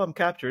said, well, I'm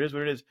captured. It is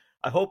what it is.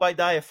 I hope I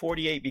die at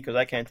 48 because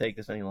I can't take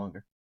this any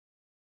longer.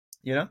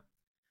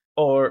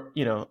 Or,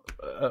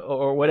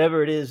 or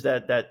whatever it is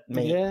that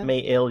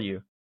may ail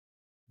you.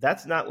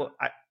 That's not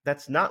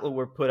what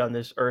we're put on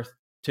this earth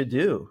to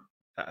do.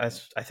 I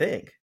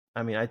think.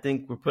 I mean, I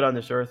think we're put on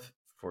this earth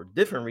for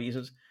different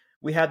reasons.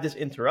 We have this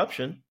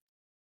interruption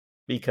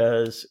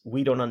because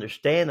we don't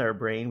understand our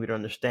brain. We don't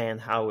understand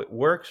how it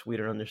works. We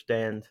don't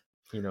understand,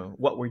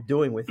 what we're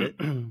doing with it.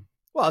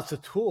 Well, it's a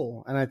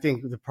tool. And I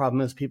think the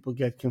problem is people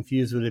get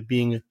confused with it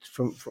being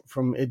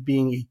from it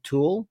being a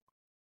tool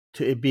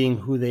to it being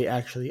who they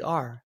actually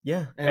are.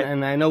 Yeah.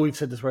 And I know we've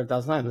said this word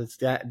 1,000 times.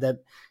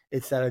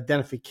 It's that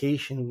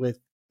identification with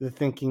the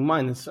thinking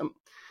mind. And some,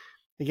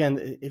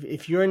 again,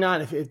 if you're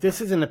not, if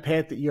this isn't a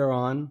path that you're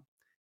on,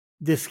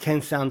 this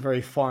can sound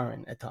very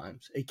foreign at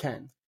times. It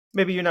can.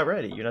 Maybe you're not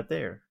ready. You're not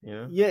there.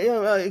 Yeah.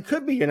 It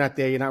could be you're not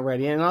there. You're not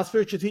ready. And our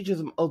spiritual teachers,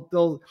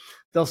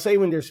 they'll say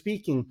when they're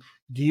speaking,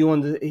 "Do you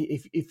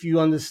if you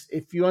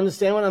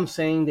understand what I'm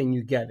saying, then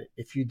you get it.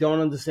 If you don't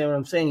understand what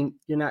I'm saying,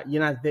 you're not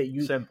there.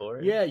 Simple,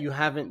 right? Yeah, you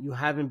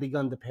haven't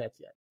begun the path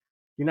yet.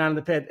 You're not on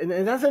the path, and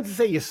that's not to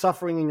say you're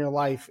suffering in your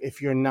life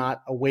if you're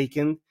not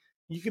awakened.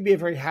 You could be a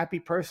very happy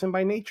person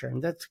by nature,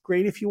 and that's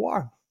great if you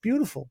are.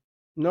 Beautiful.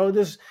 No,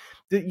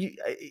 even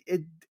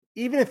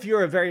if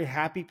you're a very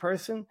happy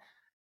person,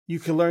 you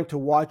can learn to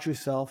watch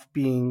yourself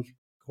being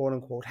quote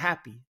unquote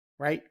happy,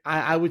 right?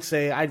 I would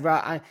say I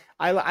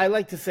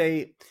like to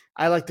say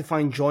I like to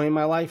find joy in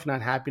my life,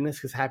 not happiness,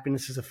 because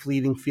happiness is a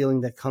fleeting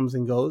feeling that comes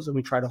and goes, and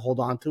we try to hold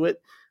on to it.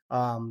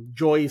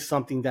 Joy is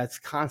something that's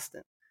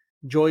constant.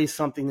 Joy is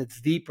something that's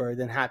deeper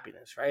than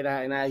happiness, right?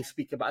 I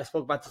spoke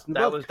about this in the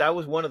book. That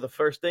was one of the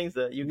first things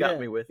that you got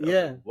me with.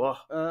 Yeah. Like,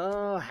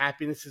 whoa.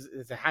 Happiness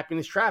is a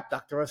happiness trap.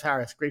 Dr. Russ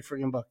Harris, great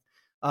freaking book.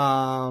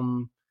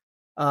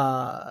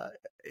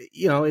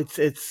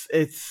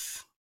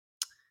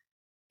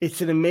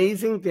 It's an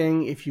amazing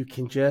thing if you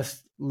can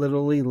just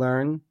literally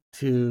learn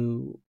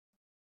to.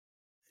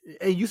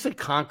 You said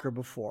conquer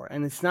before,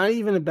 and it's not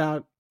even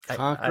about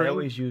conquering. I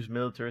always use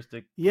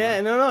militaristic.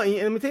 Yeah, no.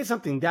 Let me tell you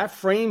something. That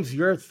frames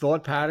your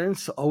thought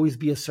patterns to always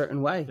be a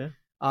certain way. Yeah.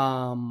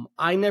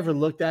 I never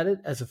looked at it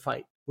as a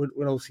fight with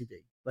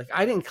OCD. Like,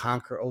 I didn't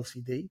conquer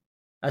OCD.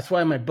 That's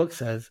why my book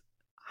says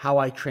how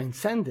I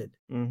transcended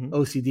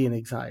OCD and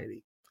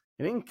anxiety.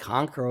 I didn't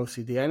conquer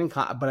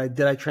OCD.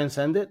 Did I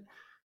transcend it?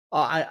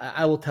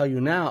 I will tell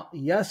you now.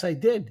 Yes, I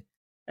did.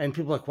 And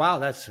people are like, wow,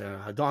 that's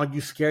aren't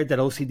you scared that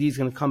OCD is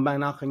going to come back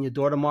knock on your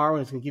door tomorrow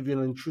and it's going to give you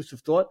an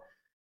intrusive thought?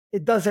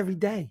 It does every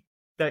day.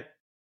 It's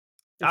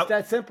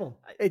that simple.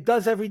 It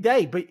does every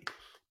day.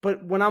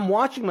 But when I'm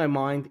watching my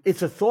mind,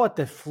 it's a thought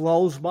that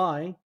flows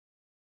by,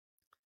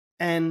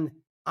 and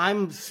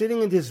I'm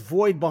sitting in this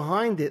void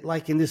behind it,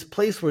 like in this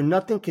place where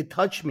nothing could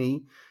touch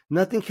me,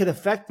 nothing could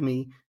affect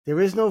me.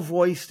 There is no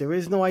voice, there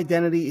is no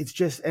identity. It's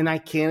just, and I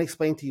can't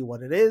explain to you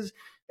what it is.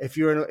 If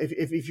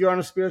you're on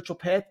a spiritual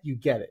path, you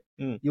get it.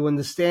 You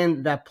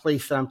understand that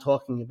place that I'm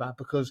talking about,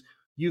 because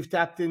you've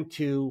tapped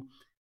into,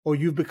 or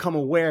you've become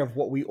aware of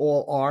what we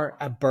all are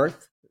at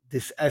birth,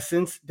 this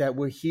essence that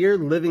we're here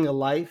living a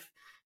life,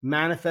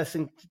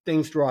 manifesting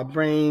things through our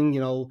brain,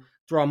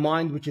 through our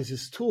mind, which is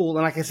this tool.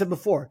 And like I said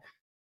before,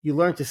 you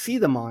learn to see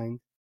the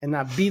mind and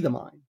not be the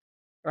mind,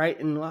 right?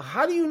 And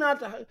how do you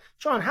not,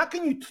 Sean, how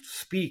can you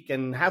speak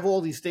and have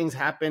all these things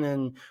happen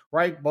and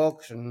write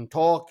books and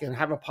talk and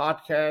have a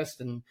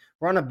podcast and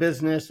run a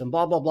business and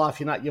blah, blah, blah if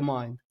you're not your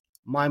mind?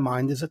 My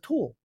mind is a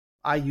tool.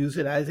 I use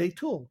it as a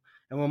tool.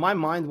 And when my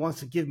mind wants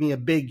to give me a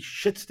big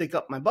shit stick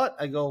up my butt,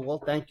 I go, well,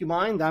 thank you,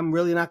 mind. I'm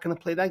really not going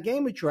to play that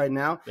game with you right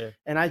now. Yeah.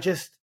 And I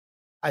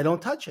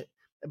don't touch it.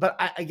 But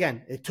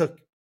again, it took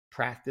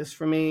practice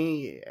for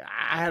me.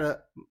 I had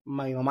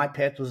my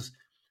path was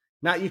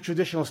not your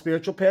traditional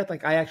spiritual path.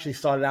 Like, I actually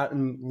started out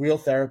in real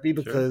therapy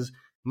because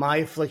my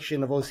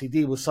affliction of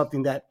OCD was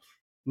something that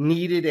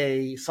needed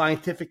a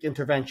scientific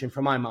intervention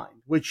for my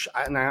mind, which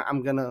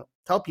I'm going to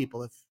tell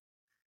people,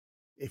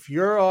 if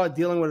you're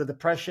dealing with a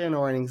depression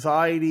or an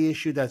anxiety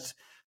issue that's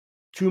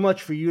too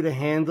much for you to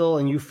handle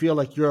and you feel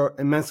like you're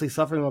immensely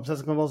suffering from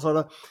obsessive compulsive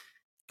disorder,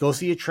 go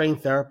see a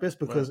trained therapist,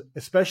 because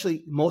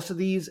especially most of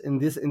these in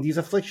these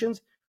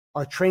afflictions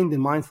are trained in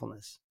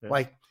mindfulness. Yeah.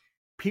 Like,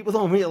 people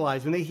don't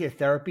realize when they hear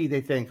therapy, they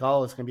think,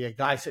 oh, it's going to be a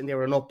guy sitting there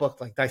with a notebook,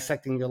 like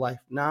dissecting your life.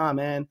 Nah,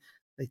 man.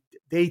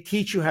 They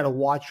teach you how to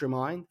watch your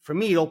mind. For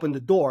me, it opened the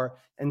door,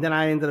 and then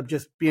I ended up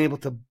just being able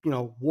to,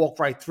 walk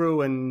right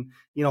through and,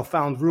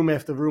 found room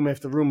after room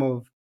after room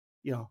of,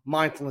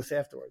 mindfulness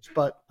afterwards.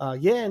 But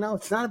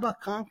it's not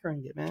about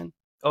conquering it, man.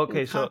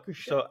 Okay, so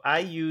I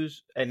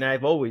use, and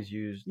I've always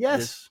used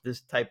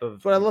this type of,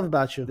 that's what I love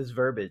about you, this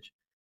verbiage.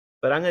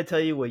 But I'm going to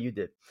tell you what you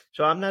did.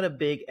 So I'm not a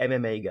big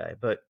MMA guy,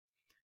 but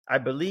I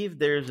believe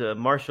there's a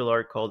martial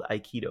art called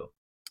Aikido.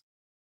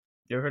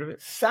 You ever heard of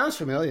it? Sounds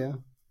familiar.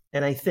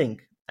 And I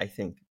think,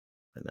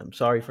 and I'm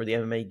sorry for the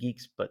MMA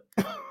geeks, but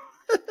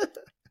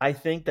I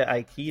think that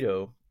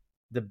Aikido,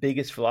 the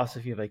biggest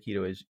philosophy of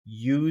Aikido is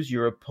use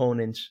your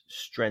opponent's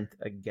strength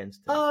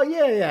against him. Oh,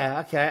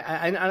 yeah.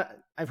 Okay.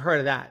 I've heard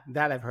of that.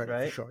 I've heard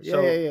of, for sure.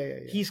 Yeah.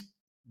 He's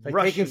like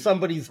taking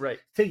somebody's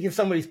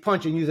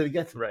punch and use it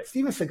against him. Right.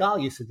 Steven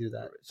Seagal used to do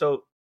that.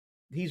 So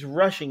he's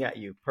rushing at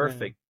you.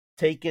 Perfect.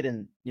 Take it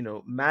and,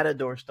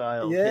 matador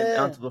style, hit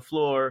onto the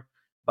floor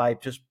by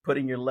just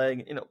putting your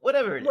leg,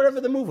 whatever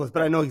the move was.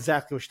 But I know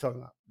exactly what you're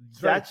talking about.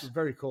 That's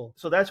very cool.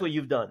 So that's what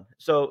you've done.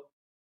 So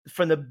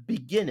from the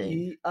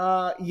beginning,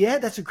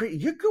 that's a great.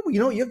 You're good.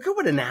 You're good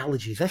with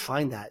analogies. I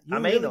find that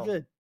I'm really anal.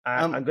 Good.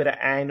 I'm good at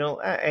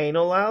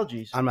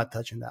analogies. I'm not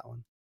touching that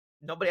one.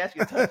 Nobody asked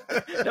you to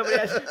touch. Nobody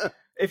asked you.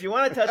 If you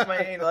want to touch my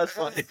anal, that's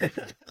fine. I'm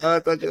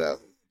not touching that.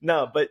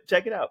 No, but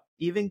check it out.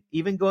 Even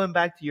going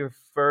back to your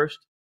first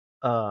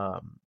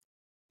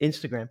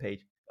Instagram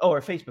page,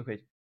 or Facebook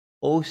page.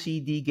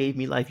 OCD gave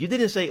me life. You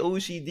didn't say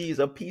OCD is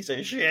a piece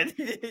of shit.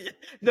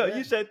 No, Yeah.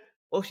 you said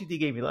OCD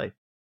gave me life.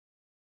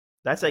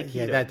 That's Yeah,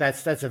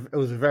 Aikido. it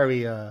was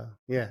very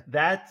yeah.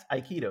 That's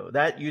Aikido.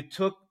 That you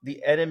took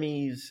the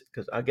enemy's,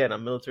 because again,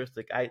 I'm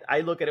militaristic. I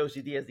look at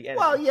OCD as the enemy.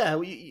 Well, yeah,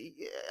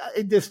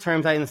 in this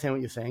terms, I understand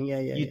what you're saying. Yeah,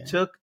 You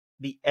took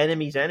the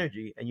enemy's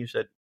energy and you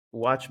said,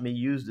 "Watch me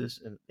use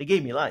this," and it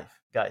gave me life,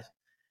 guys.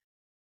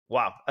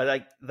 Wow,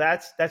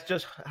 that's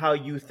just how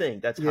you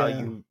think. That's how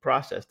you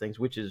process things,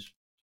 which is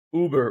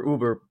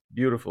uber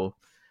beautiful.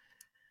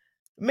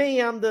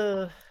 Me, I'm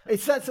the.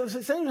 It's not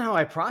even how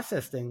I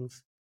process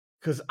things,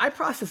 because I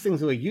process things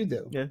the way you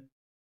do. Yeah.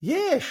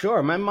 Yeah,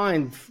 sure. My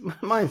mind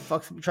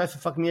tries to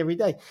fuck me every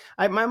day.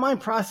 My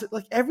mind process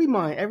like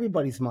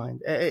everybody's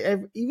mind.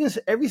 Even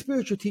every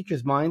spiritual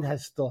teacher's mind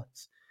has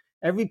thoughts.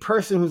 Every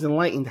person who's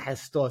enlightened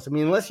has thoughts. I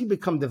mean, unless you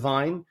become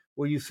divine,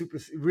 or you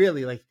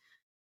really like.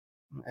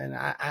 And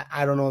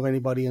I don't know of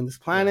anybody on this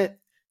planet.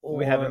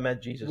 We haven't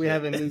met Jesus. We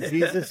haven't met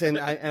Jesus, and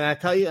I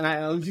tell you, and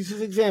I'll use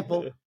this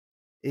example.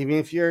 Even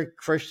if you're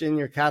Christian,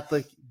 you're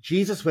Catholic,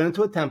 Jesus went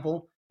into a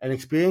temple and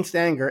experienced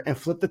anger and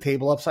flipped the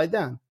table upside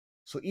down.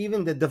 So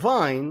even the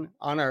divine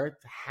on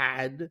earth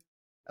had,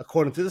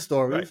 according to the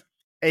stories,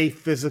 a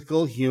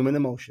physical human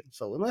emotion.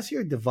 So unless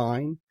you're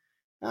divine,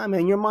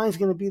 man, your mind's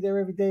going to be there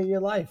every day of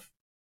your life.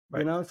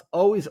 Right. You know, it's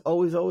always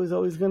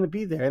going to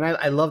be there. And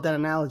I love that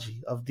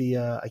analogy of the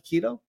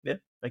Aikido. Yeah,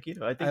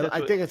 Aikido. I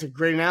think it's a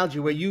great analogy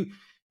where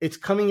it's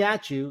coming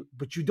at you,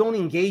 but you don't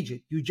engage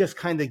it. You just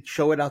kind of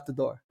show it out the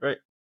door. Right.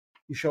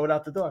 You show it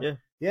out the door. Yeah.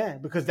 Yeah,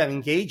 because that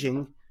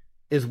engaging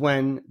is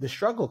when the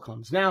struggle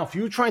comes. Now, if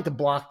you're trying to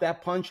block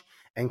that punch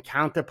and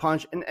counter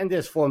punch, and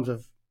there's forms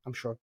of, I'm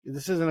sure,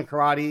 this isn't a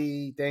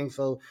karate thing,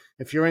 so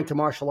if you're into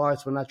martial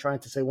arts, we're not trying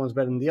to say one's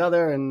better than the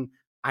other, and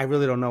I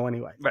really don't know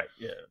anyway. Right,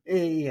 yeah.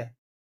 Yeah.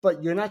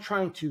 But you're not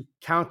trying to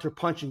counter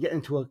punch and get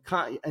into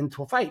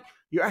a fight.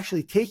 You're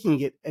actually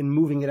taking it and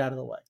moving it out of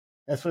the way.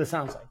 That's what it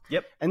sounds like.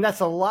 Yep. And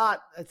that's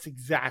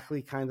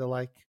exactly kind of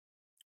like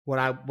what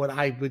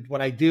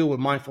I do with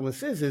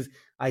mindfulness is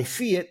I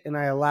see it and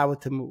I allow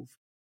it to move.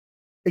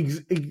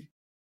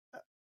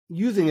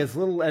 Using as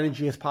little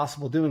energy as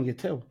possible doing it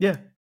too. Yeah.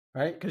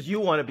 Right? Because you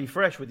want to be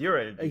fresh with your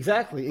energy.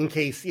 Exactly. In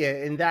case,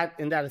 in that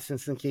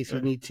instance, in case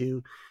you need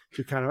to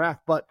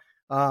counteract. But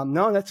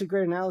no, that's a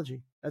great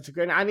analogy. I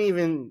didn't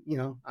even,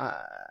 I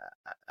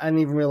didn't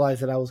even realize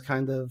that I was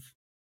kind of,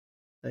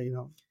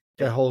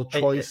 the whole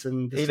choice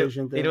and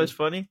decision thing. You know what's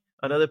funny?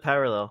 Another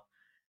parallel.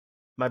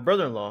 My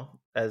brother-in-law,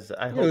 as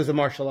I hope, it was a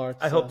martial arts.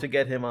 I hope to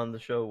get him on the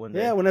show one day.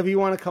 Yeah, whenever you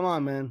want to come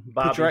on, man.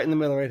 Bobby, put you right in the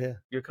middle right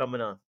here. You're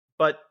coming on.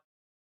 But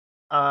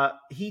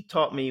he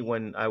taught me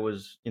when I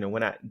was,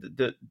 when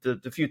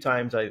the few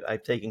times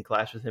I've taken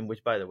class with him,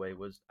 which by the way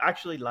was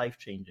actually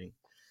life-changing.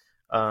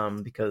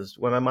 Because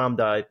when my mom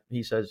died,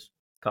 he says,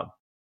 "Come,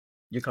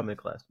 you're coming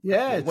to class."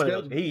 Yeah, it's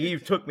good. He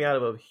took me out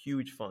of a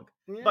huge funk.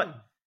 Yeah. But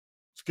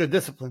it's good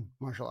discipline,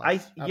 martial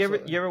arts.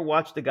 You ever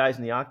watch the guys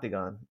in the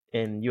octagon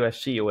in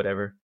UFC or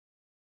whatever?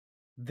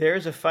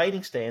 There's a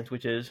fighting stance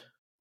which is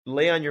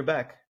lay on your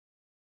back.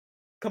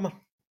 Come on,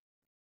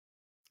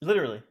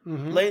 literally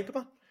lay. Come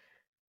on,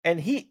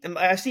 and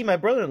I see my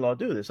brother-in-law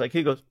do this. Like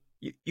he goes,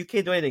 "You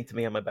can't do anything to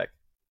me on my back."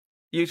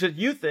 You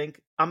think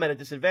I'm at a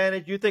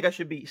disadvantage. You think I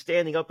should be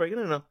standing upright?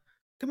 No.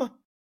 Come on,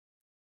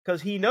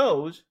 because he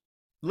knows.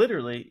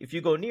 Literally, if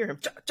you go near him,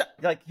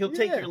 like he'll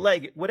take your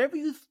leg, whatever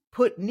you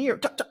put near,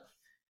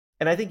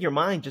 and I think your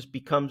mind just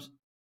becomes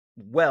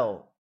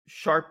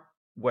sharp.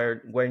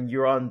 When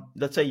you're on,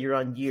 let's say you're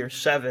on year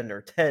 7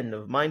 or 10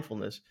 of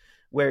mindfulness,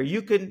 where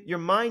your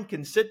mind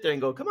can sit there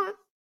and go, come on,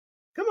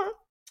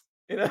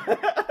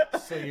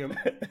 So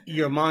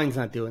your mind's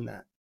not doing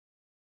that.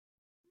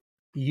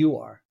 You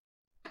are.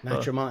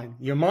 Not your mind.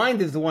 Your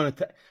mind is the one.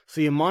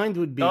 So your mind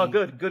would be. Oh,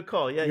 good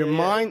call. Yeah. Your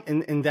mind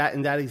in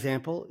that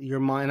example, your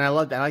mind. I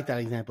like that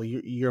example.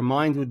 Your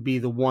mind would be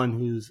the one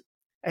who's.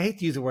 I hate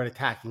to use the word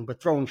attacking,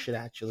 but throwing shit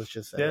at you. Let's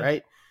just say,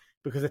 right?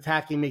 Because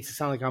attacking makes it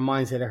sound like our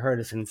mind's there to hurt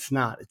us, and it's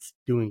not. It's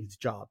doing its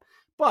job,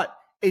 but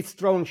it's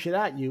throwing shit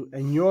at you,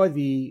 and you're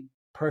the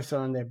person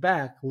on their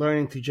back,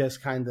 learning to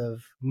just kind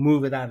of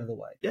move it out of the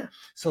way. Yeah.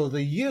 So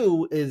the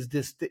you is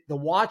the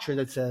watcher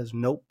that says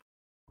nope.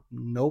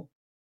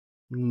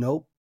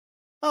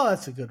 Oh,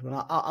 that's a good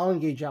one. I'll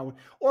engage that one.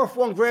 Or if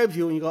one grabs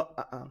you and you go,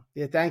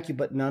 yeah, thank you,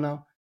 but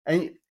no,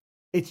 and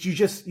it's you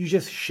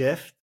just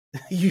shift.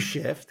 You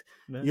shift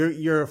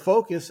your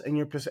focus and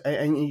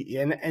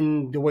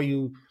and the way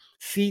you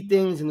see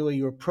things and the way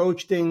you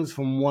approach things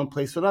from one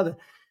place to another.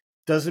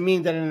 Doesn't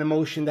mean that an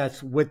emotion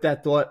that's with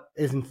that thought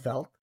isn't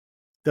felt.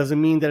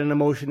 Doesn't mean that an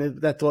emotion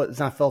that thought is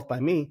not felt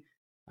by me.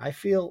 I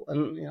feel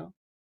anger.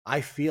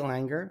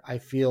 I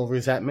feel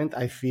resentment.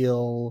 I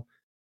feel.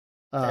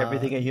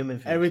 Everything a human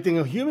feels. Everything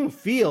a human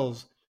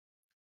feels.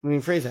 Let me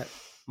rephrase that.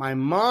 My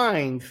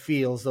mind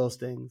feels those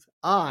things.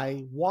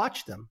 I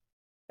watch them.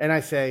 And I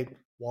say,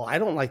 well, I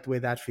don't like the way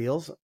that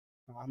feels.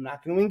 I'm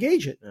not going to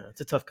engage it. Yeah,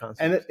 it's a tough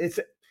concept. And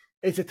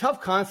it's a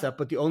tough concept,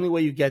 but the only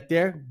way you get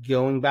there,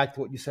 going back to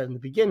what you said in the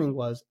beginning,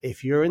 was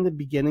if you're in the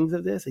beginnings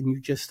of this and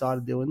you just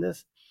started doing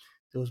this,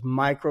 those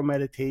micro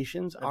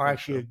meditations are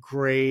actually a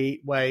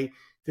great way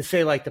to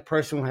say, like, the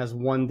person who has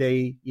 1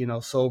 day,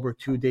 sober,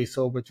 2 days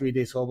sober, 3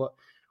 days sober.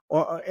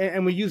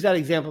 And we use that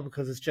example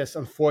because it's just,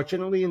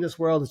 unfortunately, in this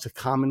world, it's a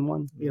common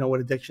one,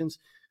 with addictions.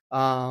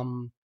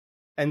 And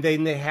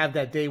then they have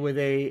that day where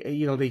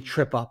they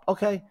trip up.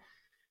 Okay.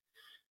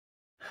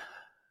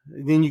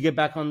 Then you get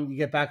back on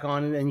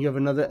it, and you have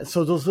another.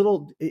 So those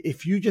little,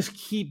 if you just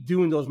keep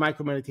doing those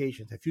micro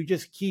meditations, if you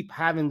just keep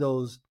having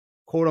those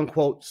quote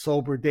unquote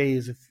sober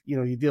days, if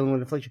you're dealing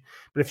with affliction,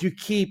 but if you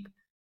keep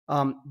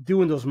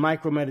doing those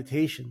micro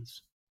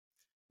meditations,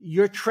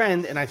 your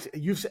trend, and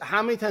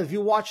how many times have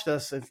you watched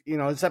us? If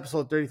it's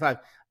episode 35,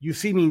 you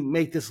see me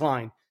make this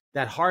line,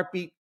 that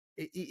heartbeat,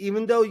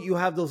 even though you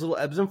have those little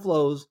ebbs and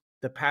flows,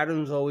 the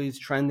pattern's always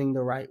trending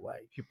the right way.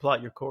 You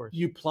plot your course.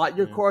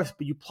 Course,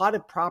 but you plot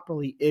it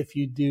properly if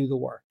you do the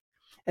work.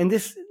 And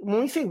this,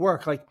 when we say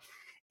work, like,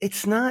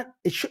 it's not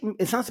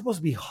supposed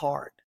to be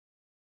hard.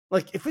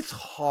 Like, if it's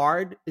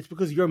hard, it's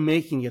because you're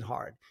making it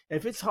hard.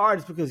 If it's hard,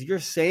 it's because you're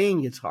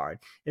saying it's hard.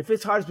 If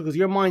it's hard, it's because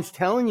your mind's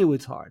telling you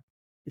it's hard.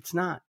 It's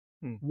not.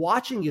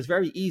 Watching is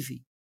very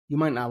easy. You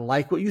might not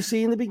like what you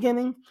see in the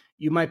beginning.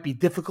 You might be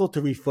difficult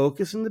to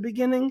refocus in the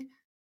beginning,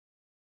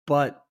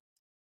 but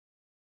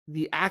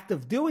the act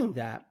of doing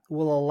that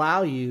will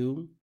allow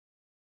you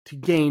to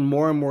gain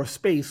more and more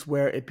space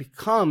where it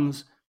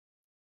becomes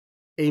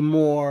a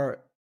more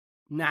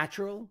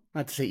natural,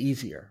 not to say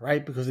easier,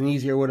 right? Because an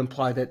easier would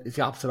imply that it's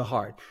the opposite of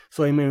hard.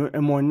 So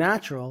a more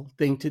natural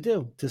thing to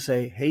do, to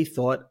say, hey,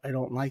 thought, I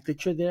don't like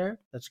that you're there.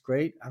 That's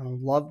great. I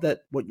don't love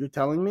that what you're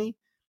telling me,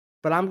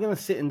 but I'm going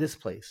to sit in this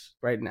place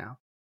right now.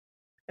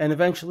 And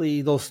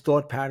eventually those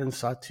thought patterns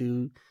start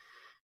to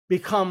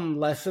become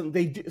less.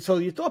 So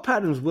your thought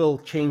patterns will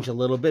change a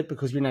little bit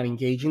because you're not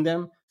engaging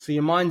them. So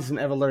your mind is an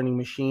ever-learning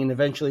machine.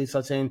 Eventually it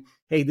starts saying,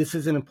 hey, this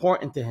isn't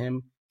important to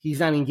him. He's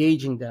not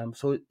engaging them.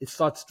 So it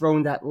starts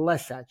throwing that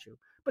less at you.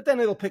 But then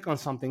it'll pick on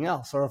something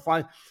else.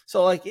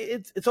 So like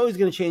it's always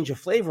going to change your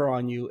flavor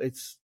on you.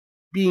 It's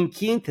being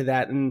keen to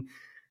that and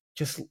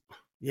just,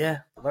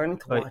 learning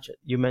to watch it.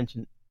 You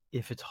mentioned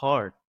if it's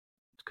hard,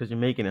 it's because you're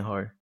making it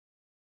hard.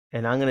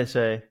 And I'm going to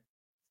say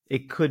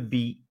it could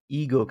be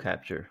ego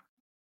capture.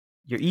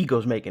 Your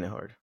ego's making it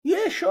hard.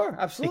 Yeah, sure.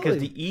 Absolutely. Because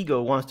the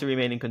ego wants to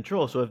remain in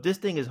control. So if this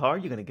thing is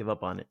hard, you're going to give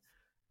up on it.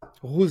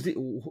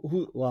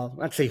 Well,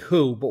 not say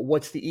who, but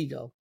what's the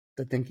ego?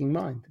 The thinking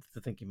mind. It's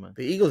the thinking mind.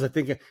 The ego's a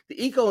thinking.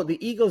 The ego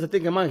is a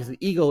thinking mind because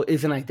the ego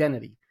is an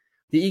identity.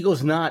 The ego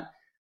is not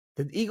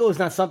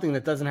something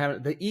that doesn't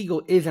have. The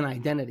ego is an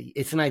identity.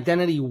 It's an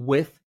identity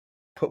with,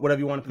 put whatever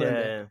you want to put in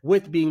there,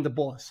 with being the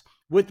boss,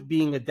 with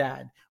being a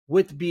dad,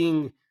 with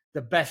being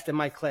the best in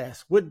my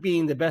class, with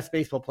being the best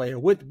baseball player,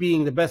 with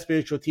being the best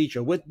spiritual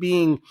teacher, with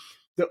being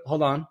the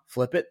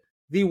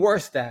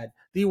worst dad,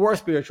 the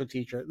worst spiritual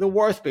teacher, the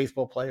worst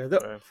baseball player.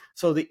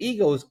 So the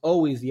ego is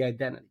always the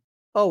identity.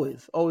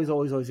 Always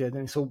the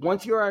identity. So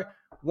once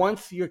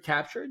you're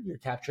captured, you're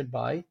captured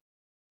by,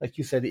 like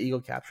you said, the ego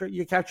capture.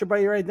 You're captured by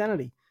your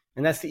identity,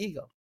 and that's the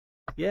ego.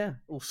 Yeah.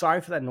 Well,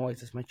 sorry for that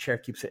noise. As my chair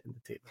keeps hitting the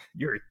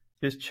table.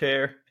 His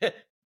chair.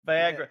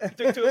 Viagra.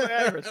 Took 2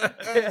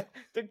 Viagras.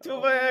 Took 2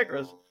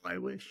 Viagras. I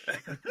wish.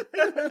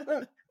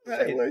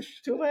 I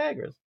wish. 2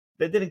 Viagras.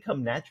 They didn't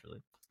come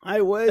naturally.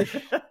 I wish.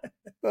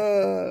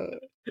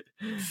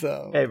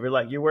 So. Hey,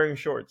 relax. You're wearing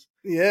shorts.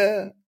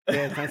 Yeah.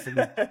 It's nice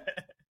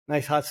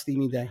nice hot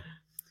steamy day.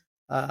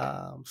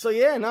 So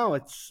yeah, no,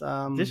 it's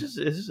this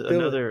is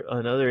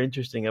another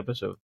interesting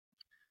episode.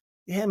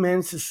 Yeah, man,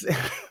 it's just,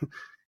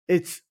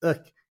 it's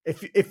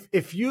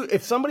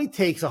if somebody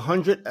takes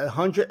 100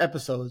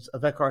 episodes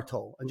of Eckhart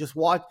Tolle and just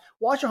watch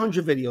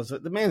 100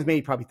 videos, the man's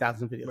made probably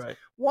thousands of videos. Right.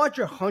 Watch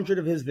 100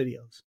 of his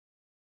videos.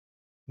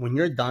 When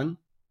you're done,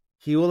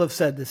 he will have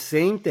said the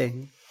same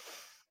thing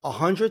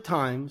 100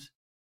 times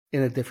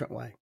in a different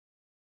way.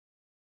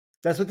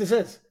 That's what this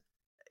is.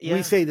 Yeah.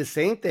 We say the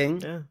same thing.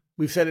 Yeah.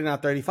 We've said it now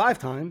 35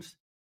 times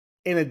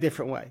in a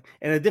different way.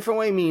 And a different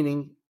way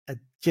meaning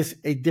just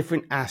a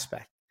different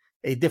aspect,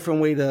 a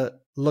different way to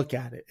look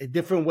at it, a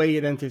different way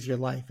it enters your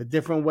life, a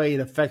different way it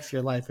affects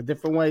your life, a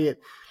different way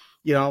it,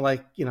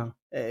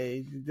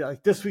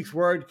 like this week's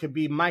word could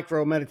be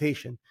micro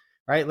meditation,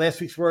 right?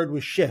 Last week's word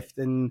was shift.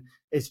 And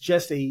it's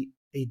just a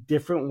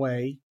different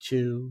way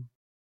to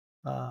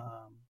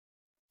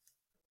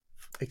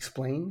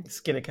explain.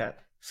 Skin a cat.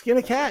 Skin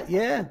a cat,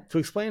 yeah, to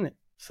explain it.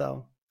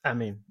 So, I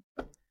mean,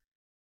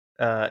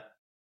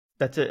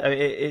 that's it. I mean,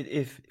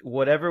 if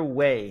whatever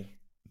way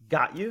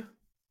got you,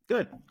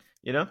 good.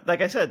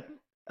 Like I said,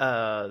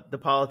 the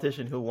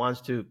politician who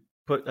wants to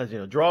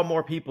draw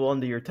more people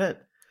under your tent.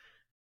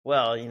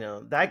 Well,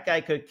 that guy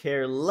could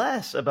care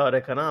less about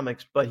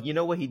economics, but you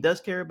know what he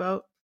does care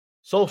about?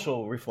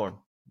 Social reform.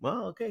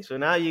 Well, okay, so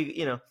now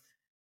you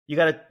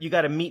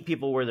gotta meet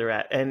people where they're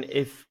at, and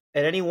if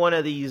at any one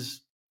of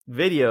these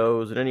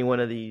videos and any one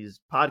of these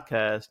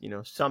podcasts,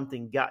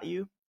 something got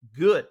you,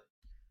 good.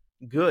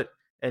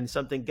 and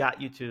something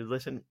got you to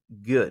listen,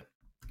 good.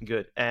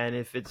 And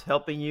if it's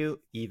helping you,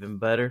 even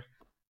better.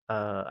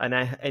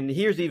 And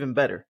here's even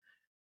better,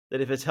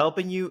 that if it's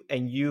helping you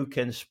and you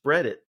can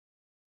spread it,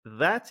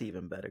 that's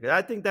even better. 'Cause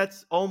I think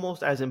that's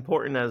almost as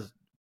important as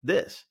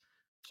this.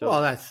 So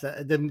Well, that's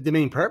the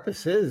main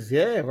purpose is,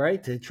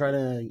 right, to try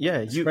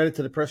to spread it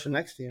to the person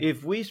next to you.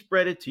 If we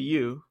spread it to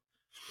you,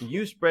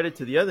 you spread it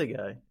to the other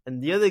guy,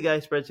 and the other guy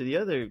spreads to the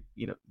other,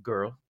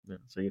 girl.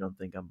 So you don't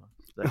think I'm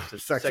a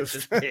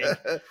sexist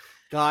pig.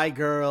 Guy,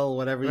 girl,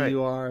 whatever Right.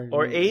 you are,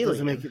 or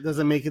alien.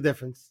 Doesn't make a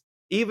difference.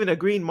 Even a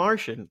green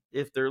Martian,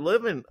 if they're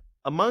living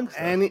amongst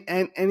us.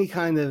 Any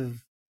kind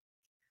of.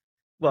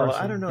 Well,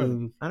 I don't know.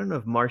 Being, I don't know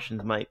if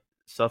Martians might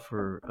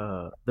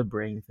suffer the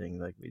brain thing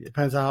like we did.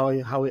 Depends on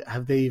how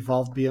have they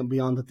evolved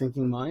beyond the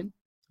thinking mind.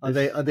 Are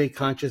they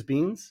conscious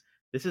beings?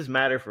 This is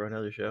matter for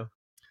another show.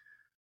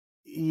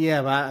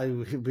 Yeah, but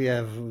we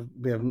have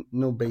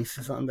no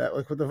basis on that.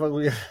 Like, what the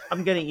fuck?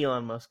 I'm getting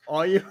Elon Musk.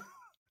 Are you?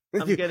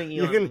 I'm getting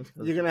Elon Musk.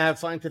 You're gonna have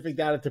scientific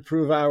data to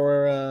prove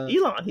our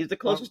Elon. He's the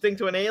closest thing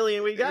to an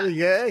alien we got.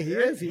 Yeah, he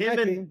is. Him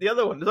and the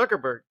other one,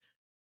 Zuckerberg.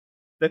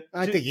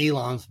 I think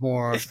Elon's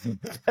more. I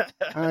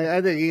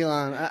think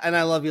Elon, and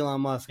I love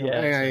Elon Musk.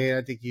 Yeah,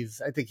 I think he's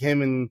a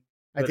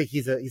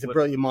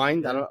brilliant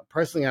mind. I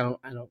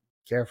don't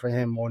care for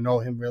him or know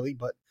him really,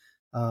 but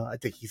I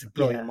think he's a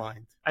brilliant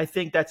mind. I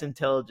think that's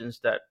intelligence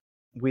that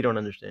we don't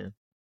understand,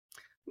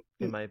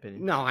 in my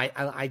opinion. No,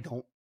 I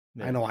don't.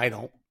 Yeah. I know I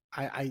don't.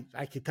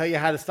 I could tell you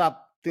how to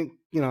stop. I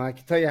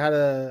could tell you how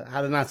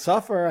to not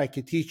suffer. I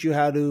could teach you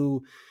how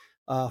to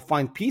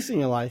find peace in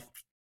your life.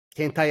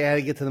 Can't tell you how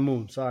to get to the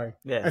moon. Sorry.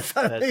 Yeah, that's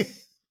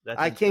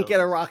I can't get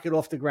a rocket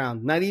off the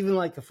ground. Not even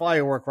like a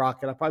firework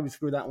rocket. I'll probably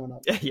screw that one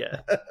up.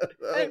 Yeah.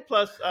 And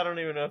plus, I don't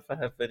even know if I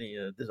have any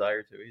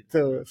desire to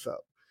either. So,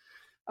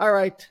 all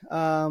right.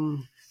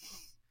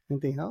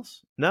 Anything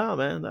else? No,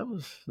 man. That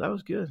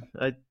was good.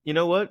 You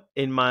know what?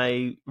 In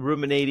my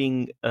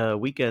ruminating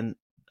weekend,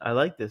 I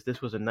like this.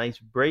 This was a nice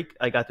break.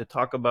 I got to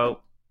talk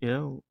about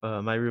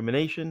my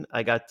rumination.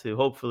 I got to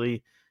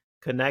hopefully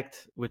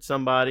connect with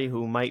somebody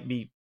who might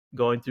be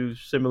going through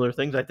similar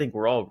things. I think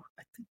we all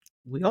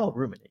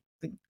ruminate. I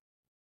think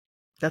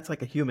that's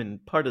like a human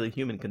part of the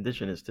human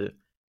condition is to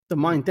the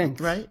mind thinks,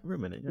 right?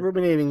 Ruminate. Yeah.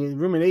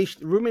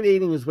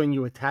 Ruminating is when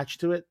you attach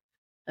to it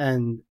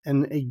and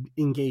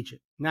engage it.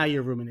 Now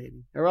you're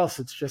ruminating, or else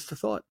it's just a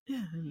thought.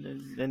 Yeah,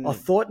 and a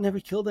thought never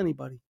killed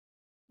anybody.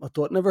 A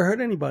thought never hurt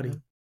anybody.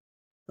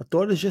 Mm-hmm. A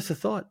thought is just a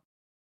thought.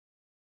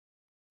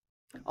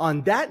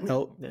 On that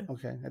note,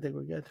 okay, I think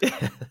we're good.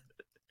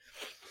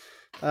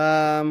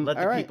 Let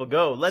the people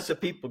go. Let the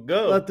people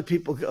go. Let the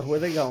people go. Where are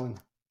they going?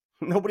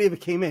 Nobody ever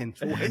came in.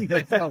 So where do you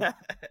guys go? I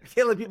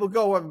can't let people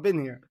go who haven't been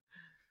here.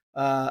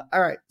 All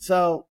right.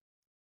 So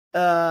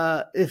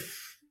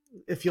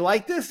if you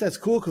like this, that's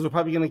cool because we're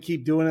probably going to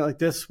keep doing it like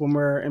this when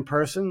we're in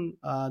person.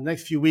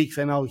 Next few weeks,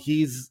 I know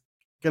he's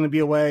going to be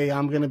away.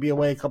 I'm going to be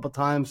away a couple of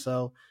times.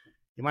 So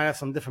you might have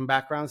some different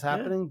backgrounds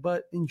happening,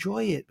 but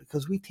enjoy it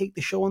because we take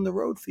the show on the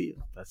road for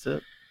you. That's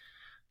it.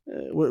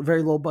 We're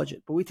very low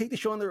budget, but we take the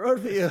show on the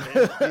road for you.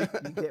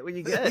 You get what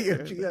you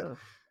get.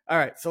 All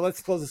right, so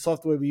let's close this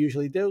off the way we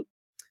usually do.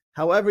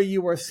 However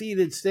you are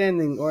seated,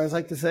 standing, or as I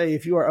like to say,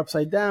 if you are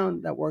upside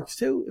down, that works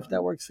too, if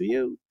that works for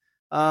you.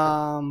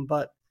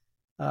 But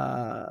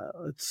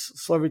let's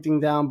slow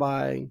everything down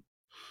by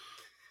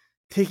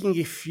taking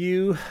a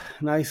few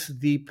nice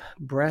deep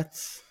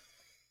breaths.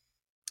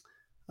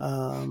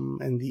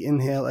 And the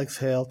inhale,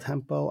 exhale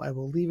tempo, I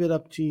will leave it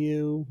up to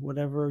you,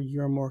 whatever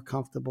you're more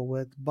comfortable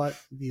with. But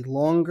the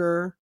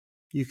longer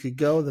you could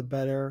go, the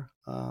better.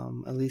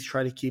 At least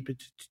try to keep it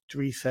to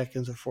 3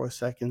 seconds or 4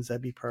 seconds.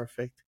 That'd be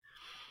perfect.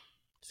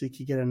 So you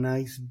can get a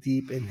nice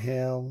deep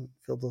inhale,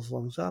 fill those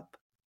lungs up,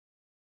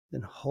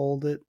 then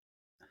hold it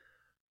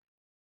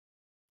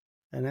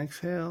and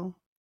exhale.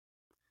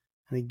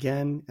 And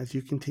again, as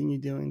you continue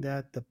doing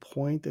that, the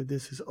point of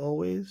this is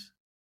always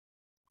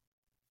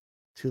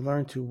to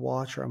learn to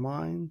watch our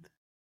mind,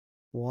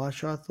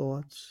 watch our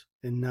thoughts,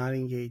 and not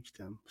engage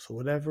them. So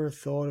whatever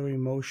thought or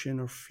emotion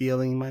or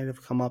feeling might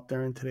have come up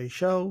during today's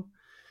show,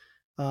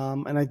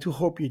 and I do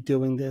hope you're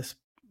doing this.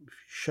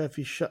 If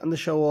you shut the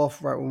show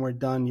off right when we're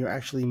done, you're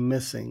actually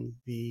missing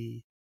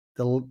the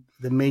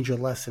major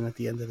lesson at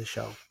the end of the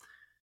show.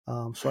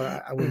 So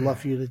I would love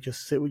for you to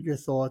just sit with your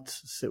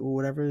thoughts, sit with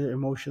whatever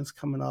emotion's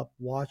coming up,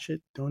 watch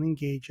it, don't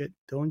engage it,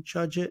 don't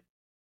judge it,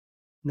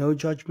 no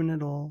judgment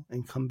at all,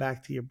 and come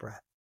back to your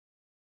breath.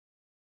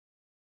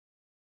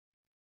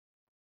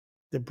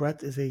 The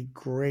breath is a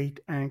great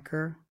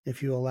anchor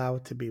if you allow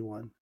it to be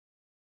one.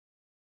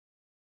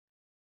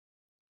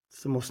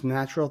 It's the most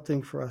natural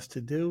thing for us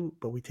to do,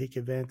 but we take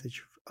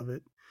advantage of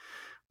it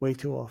way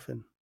too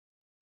often.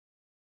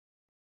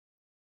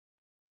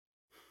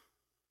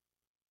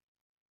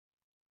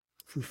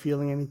 If you're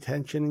feeling any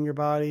tension in your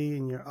body,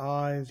 in your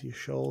eyes, your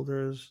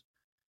shoulders,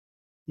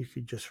 you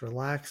could just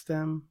relax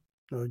them.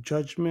 No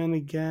judgment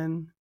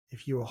again.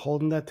 If you were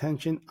holding that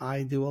tension,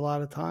 I do a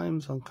lot of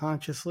times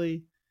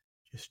unconsciously,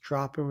 just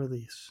drop and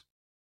release.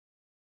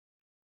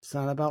 It's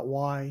not about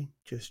why,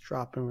 just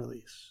drop and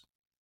release.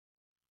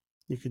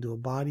 You could do a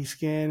body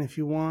scan if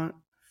you want,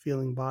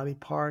 feeling body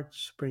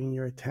parts, bringing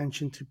your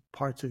attention to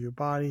parts of your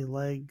body,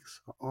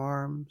 legs,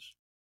 arms.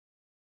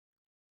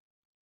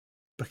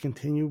 But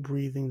continue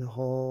breathing the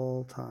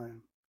whole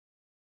time.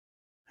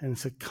 And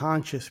it's a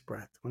conscious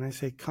breath. When I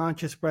say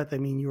conscious breath, I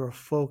mean you are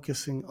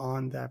focusing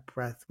on that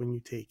breath when you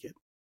take it.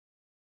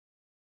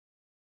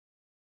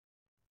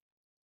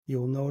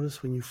 You'll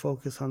notice when you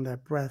focus on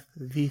that breath,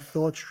 the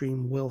thought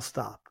stream will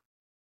stop.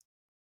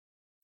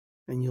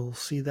 And you'll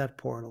see that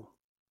portal.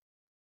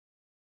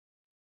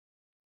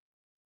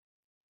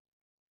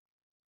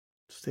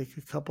 Let's take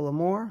a couple of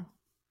more.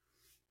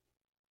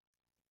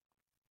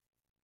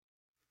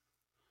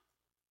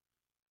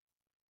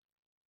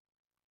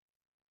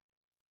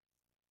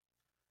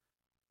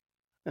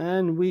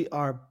 And we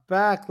are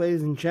back,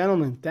 ladies and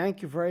gentlemen.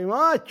 Thank you very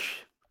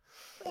much.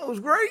 That was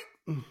great.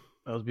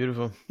 That was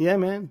beautiful. Yeah,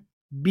 man.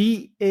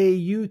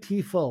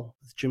 Beautiful.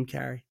 It's Jim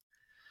Carrey.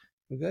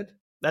 We good?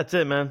 That's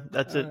it, man.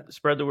 That's it.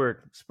 Spread the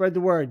word. Spread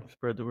the word.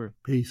 Spread the word.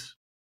 Peace.